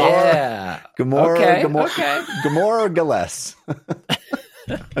 Gamora Gales.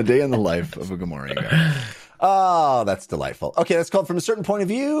 A day in the life of a Gamorrean guard. Oh, that's delightful. Okay, that's called From a Certain Point of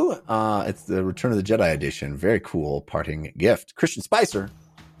View. It's the Return of the Jedi edition. Very cool parting gift. Christian Spicer,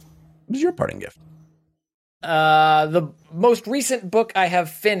 what is your parting gift? The most recent book I have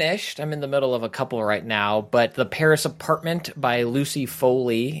finished, I'm in the middle of a couple right now, but The Paris Apartment by Lucy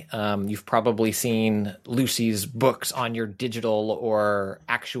Foley. You've probably seen Lucy's books on your digital or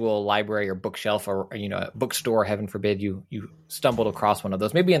actual library or bookshelf, or bookstore, heaven forbid you stumbled across one of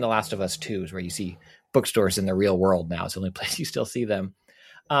those. Maybe in The Last of Us 2 is where you see bookstores in the real world now. It's the only place you still see them.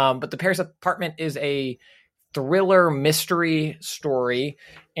 But The Paris Apartment is a thriller mystery story.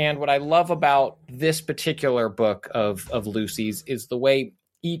 And what I love about this particular book of Lucy's is the way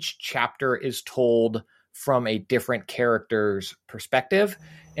each chapter is told from a different character's perspective.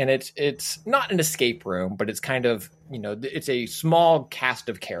 And it's not an escape room, but it's kind of, it's a small cast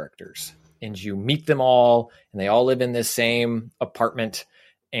of characters, and you meet them all, and they all live in this same apartment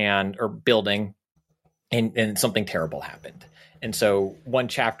or building, and something terrible happened. And so one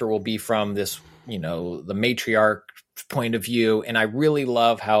chapter will be from this, the matriarch point of view. And I really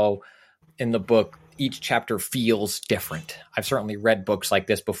love how in the book, each chapter feels different. I've certainly read books like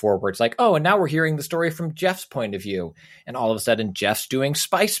this before where it's like, oh, and now we're hearing the story from Jeff's point of view. And all of a sudden Jeff's doing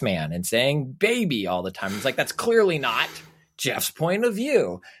Spice Man and saying baby all the time. It's like, that's clearly not Jeff's point of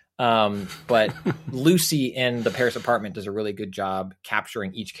view. But Lucy in The Paris Apartment does a really good job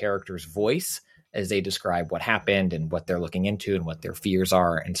capturing each character's voice as they describe what happened and what they're looking into and what their fears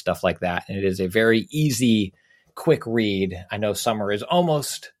are and stuff like that. And it is a very easy, quick read. I know summer is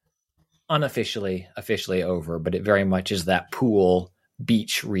almost officially over, but it very much is that pool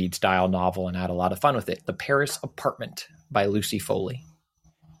beach read style novel, and I had a lot of fun with it. The Paris Apartment by Lucy Foley.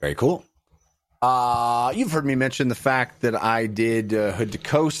 Very cool. You've heard me mention the fact that I did Hood to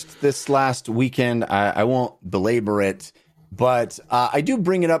Coast this last weekend. I won't belabor it, but I do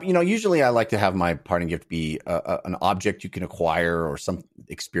bring it up. Usually I like to have my parting gift be an object you can acquire or some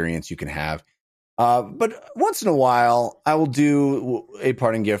experience you can have. But once in a while, I will do a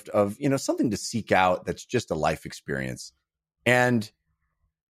parting gift of, something to seek out that's just a life experience. And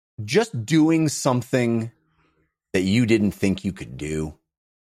just doing something that you didn't think you could do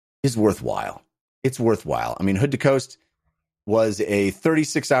is worthwhile. It's worthwhile. I mean, Hood to Coast was a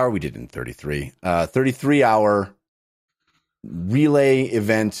 36-hour, we did it in 33-hour relay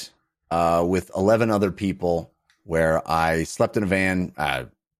event with 11 other people where I slept in a van,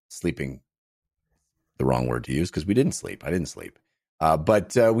 sleeping, the wrong word to use because we didn't sleep. I didn't sleep.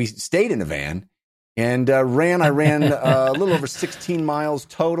 But we stayed in a van and ran. I ran a little over 16 miles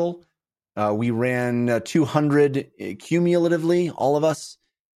total. We ran 200 cumulatively, all of us.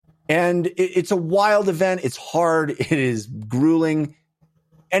 And it's a wild event. It's hard. It is grueling.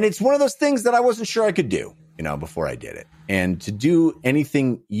 And it's one of those things that I wasn't sure I could do, before I did it. And to do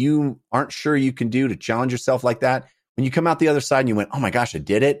anything you aren't sure you can do, to challenge yourself like that, when you come out the other side and you went, oh my gosh, I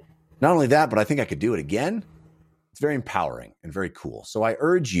did it. Not only that, but I think I could do it again. It's very empowering and very cool. So I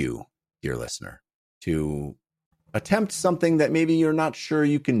urge you, dear listener, to attempt something that maybe you're not sure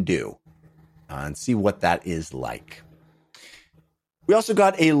you can do and see what that is like. We also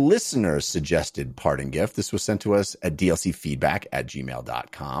got a listener-suggested parting gift. This was sent to us at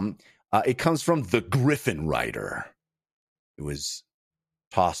dlcfeedback@gmail.com. It comes from the Griffin Writer. It was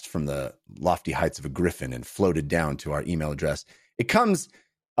tossed from the lofty heights of a griffin and floated down to our email address. It comes,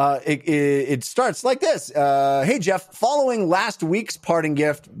 it starts like this. Hey, Jeff, following last week's parting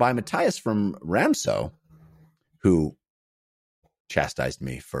gift by Matthias from Ramso, who chastised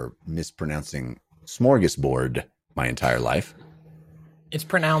me for mispronouncing smorgasbord my entire life. It's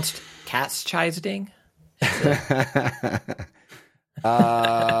pronounced Katschisding.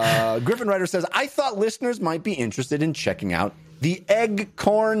 Griffin Writer says, I thought listeners might be interested in checking out the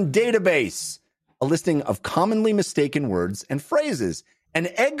Eggcorn Database, a listing of commonly mistaken words and phrases. An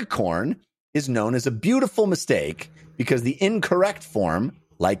eggcorn is known as a beautiful mistake because the incorrect form,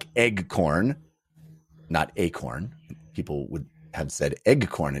 like eggcorn, not acorn, people would have said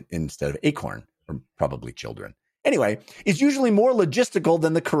eggcorn instead of acorn, or probably children. Anyway, is usually more logical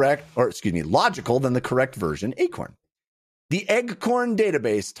than the correct version, acorn. The Eggcorn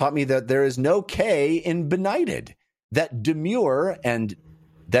Database taught me that there is no K in benighted, that demur and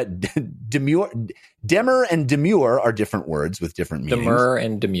demur are different words with different meanings. Demur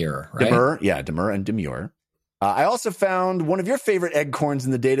and demure, right? Demur and demure. I also found one of your favorite eggcorns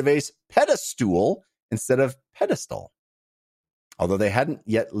in the database, pedestal, instead of pedestal. Although they hadn't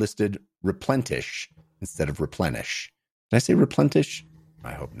yet listed replenish instead of replenish. Did I say replenish?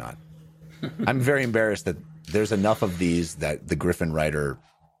 I hope not. I'm very embarrassed that there's enough of these that the Griffin Writer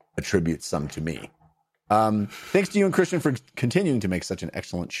attributes some to me. Thanks to you and Christian for continuing to make such an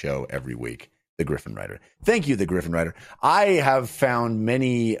excellent show every week, the Griffin Writer. Thank you, the Griffin Writer. I have found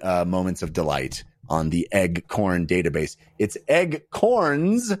many moments of delight on the Eggcorn Database. It's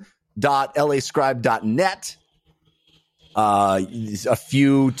eggcorns.lascribe.net. A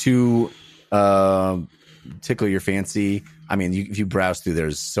few to tickle your fancy. I mean, if you browse through,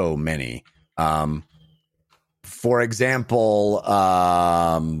 there's so many. For example,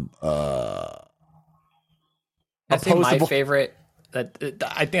 I think my favorite, I think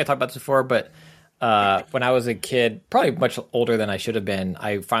I talked about this before, but when I was a kid, probably much older than I should have been,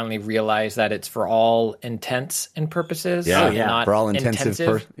 I finally realized that it's for all intents and purposes. Not for all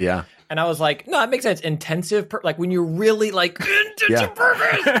intensive. Yeah. And I was like, no, it makes sense. Intensive, like when you're really like intensive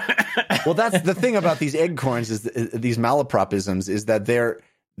purpose. Well, that's the thing about these eggcorns is these malapropisms is that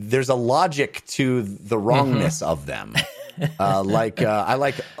there's a logic to the wrongness of them. I like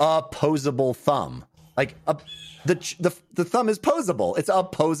opposable thumb. Like the thumb is posable. It's a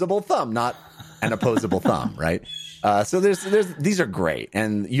posable thumb, not an opposable thumb, right? So there's these are great,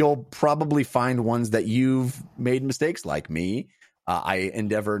 and you'll probably find ones that you've made mistakes like me. I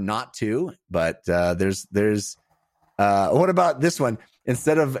endeavor not to, but there's what about this one?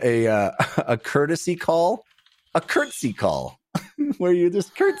 Instead of a courtesy call, a curtsy call, where you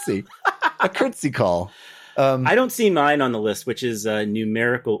just curtsy, a curtsy call. I don't see mine on the list, which is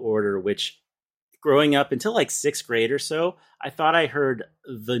numerical order, which growing up until like 6th grade or so, I thought I heard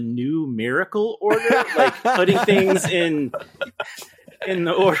the new miracle order, like putting things in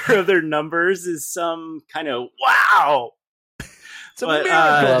the order of their numbers is some kind of wow. It's a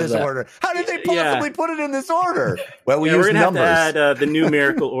miracle in this order. How did they possibly put it in this order? Well, we use we're numbers. Have to add the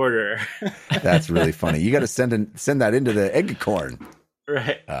numerical order. That's really funny. You got to send that into the Eggcorn.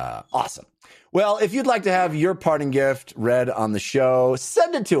 Right. Awesome. Well, if you'd like to have your parting gift read on the show,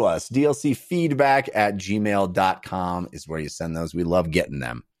 send it to us. dlcfeedback@gmail.com is where you send those. We love getting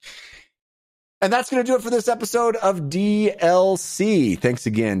them. And that's going to do it for this episode of DLC. Thanks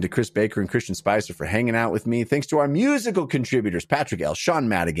again to Chris Baker and Christian Spicer for hanging out with me. Thanks to our musical contributors, Patrick L., Sean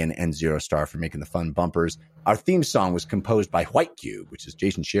Madigan, and Zero Star for making the fun bumpers. Our theme song was composed by White Cube, which is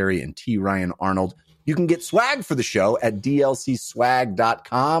Jason Sherry and T. Ryan Arnold. You can get swag for the show at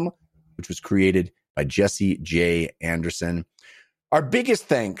dlcswag.com, which was created by Jesse J. Anderson. Our biggest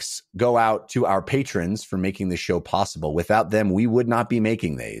thanks go out to our patrons for making the show possible. Without them, we would not be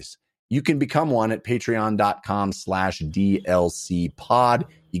making these. You can become one at patreon.com/DLCpod.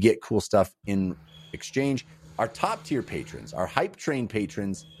 You get cool stuff in exchange. Our top tier patrons, our Hype Train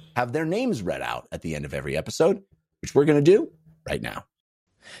patrons, have their names read out at the end of every episode, which we're going to do right now.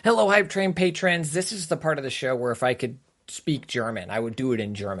 Hello, Hype Train patrons. This is the part of the show where if I could speak German, I would do it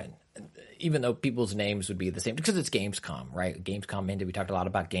in German, even though people's names would be the same, because it's Gamescom, right? Gamescom ended. We talked a lot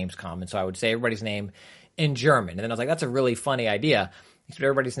about Gamescom, and so I would say everybody's name in German. And then I was like, that's a really funny idea. Except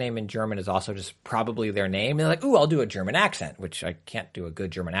everybody's name in German is also just probably their name. And they're like, ooh, I'll do a German accent, which I can't do a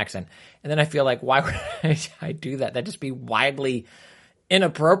good German accent. And then I feel like, why would I do that? That'd just be widely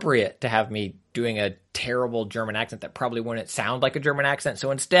inappropriate to have me doing a terrible German accent that probably wouldn't sound like a German accent.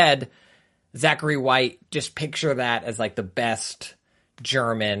 So instead, Zachary White, just picture that as like the best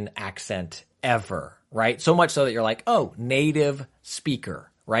German accent ever, right? So much so that you're like, oh, native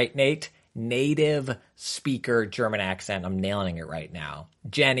speaker, right, Nate? native speaker German accent. I'm nailing it right now.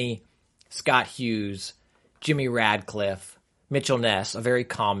 Jenny, Scott Hughes, Jimmy Radcliffe, Mitchell Ness, a very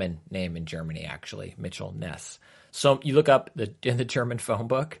common name in Germany, actually, Mitchell Ness. So you look up in the German phone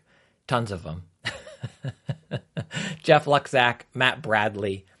book, tons of them. Jeff Luxack, Matt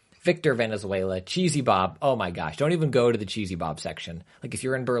Bradley, Victor Venezuela, Cheesy Bob. Oh my gosh, don't even go to the Cheesy Bob section. Like if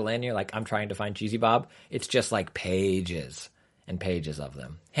you're in Berlin, you're like, I'm trying to find Cheesy Bob. It's just like pages and pages of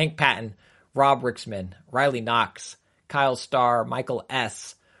them. Hank Patton, Rob Rixman, Riley Knox, Kyle Starr, Michael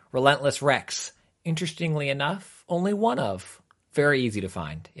S., Relentless Rex. Interestingly enough, only one of. Very easy to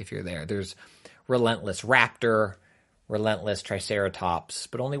find if you're there. There's Relentless Raptor, Relentless Triceratops,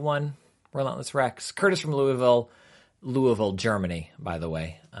 but only one Relentless Rex. Curtis from Louisville, Germany, by the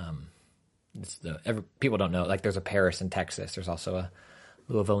way. People don't know. Like there's a Paris in Texas. There's also a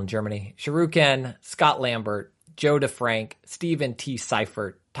Louisville in Germany. Sharuken, Scott Lambert, Joe DeFrank, Stephen T.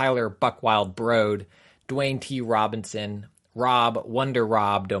 Seifert, Tyler Buckwild Brode, Dwayne T. Robinson, Rob Wonder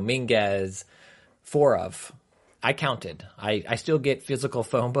Rob Dominguez. 4 of. I counted. I still get physical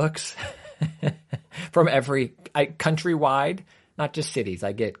phone books from countrywide, not just cities.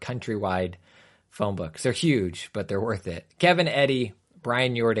 I get countrywide phone books. They're huge, but they're worth it. Kevin Eddy,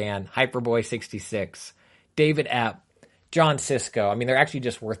 Brian Jordan, Hyperboy66, David Epp, John Cisco. I mean, they're actually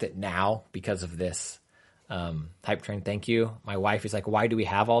just worth it now because of this. Hype Train, thank you. My wife is like, why do we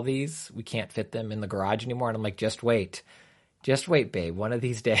have all these? We can't fit them in the garage anymore. And I'm like, just wait. Just wait, babe. One of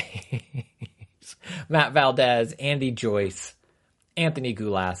these days. Matt Valdez, Andy Joyce, Anthony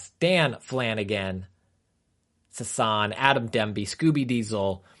Gulas, Dan Flanagan, Sasan, Adam Demby, Scooby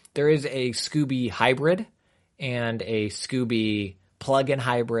Diesel. There is a Scooby hybrid and a Scooby plug-in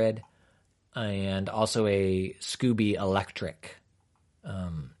hybrid and also a Scooby electric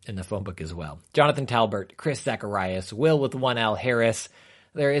in the phone book as well. Jonathan Talbert, Chris Zacharias, Will with 1L Harris.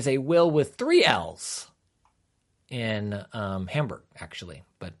 There is a Will with 3 L's in Hamburg, actually,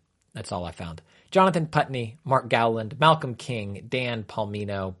 but that's all I found. Jonathan Putney, Mark Gowland, Malcolm King, Dan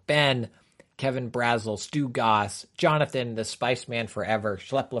Palmino, Ben, Kevin Brazel, Stu Goss, Jonathan, the Spice Man Forever,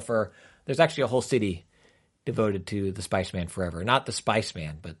 Schlepplifer. There's actually a whole city devoted to the Spice Man Forever. Not the Spice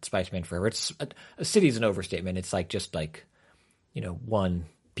Man, but Spice Man Forever. It's a city's an overstatement. It's like just like, one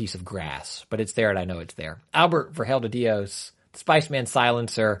piece of grass, but it's there and I know it's there. Albert Verhel de Dios, the Spice Man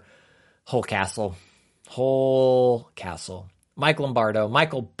Silencer, Whole Castle. Mike Lombardo,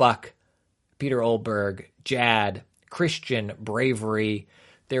 Michael Buck, Peter Olberg, Jad, Christian Bravery.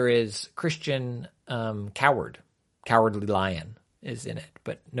 There is Christian Cowardly Lion is in it,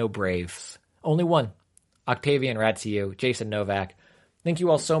 but no Braves. Only one. Octavian Ratzio, Jason Novak. Thank you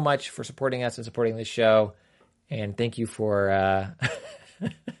all so much for supporting us and supporting this show. And thank you for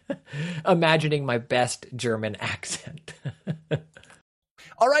imagining my best German accent.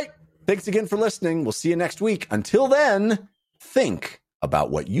 All right. Thanks again for listening. We'll see you next week. Until then, think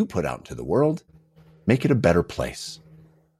about what you put out into the world. Make it a better place.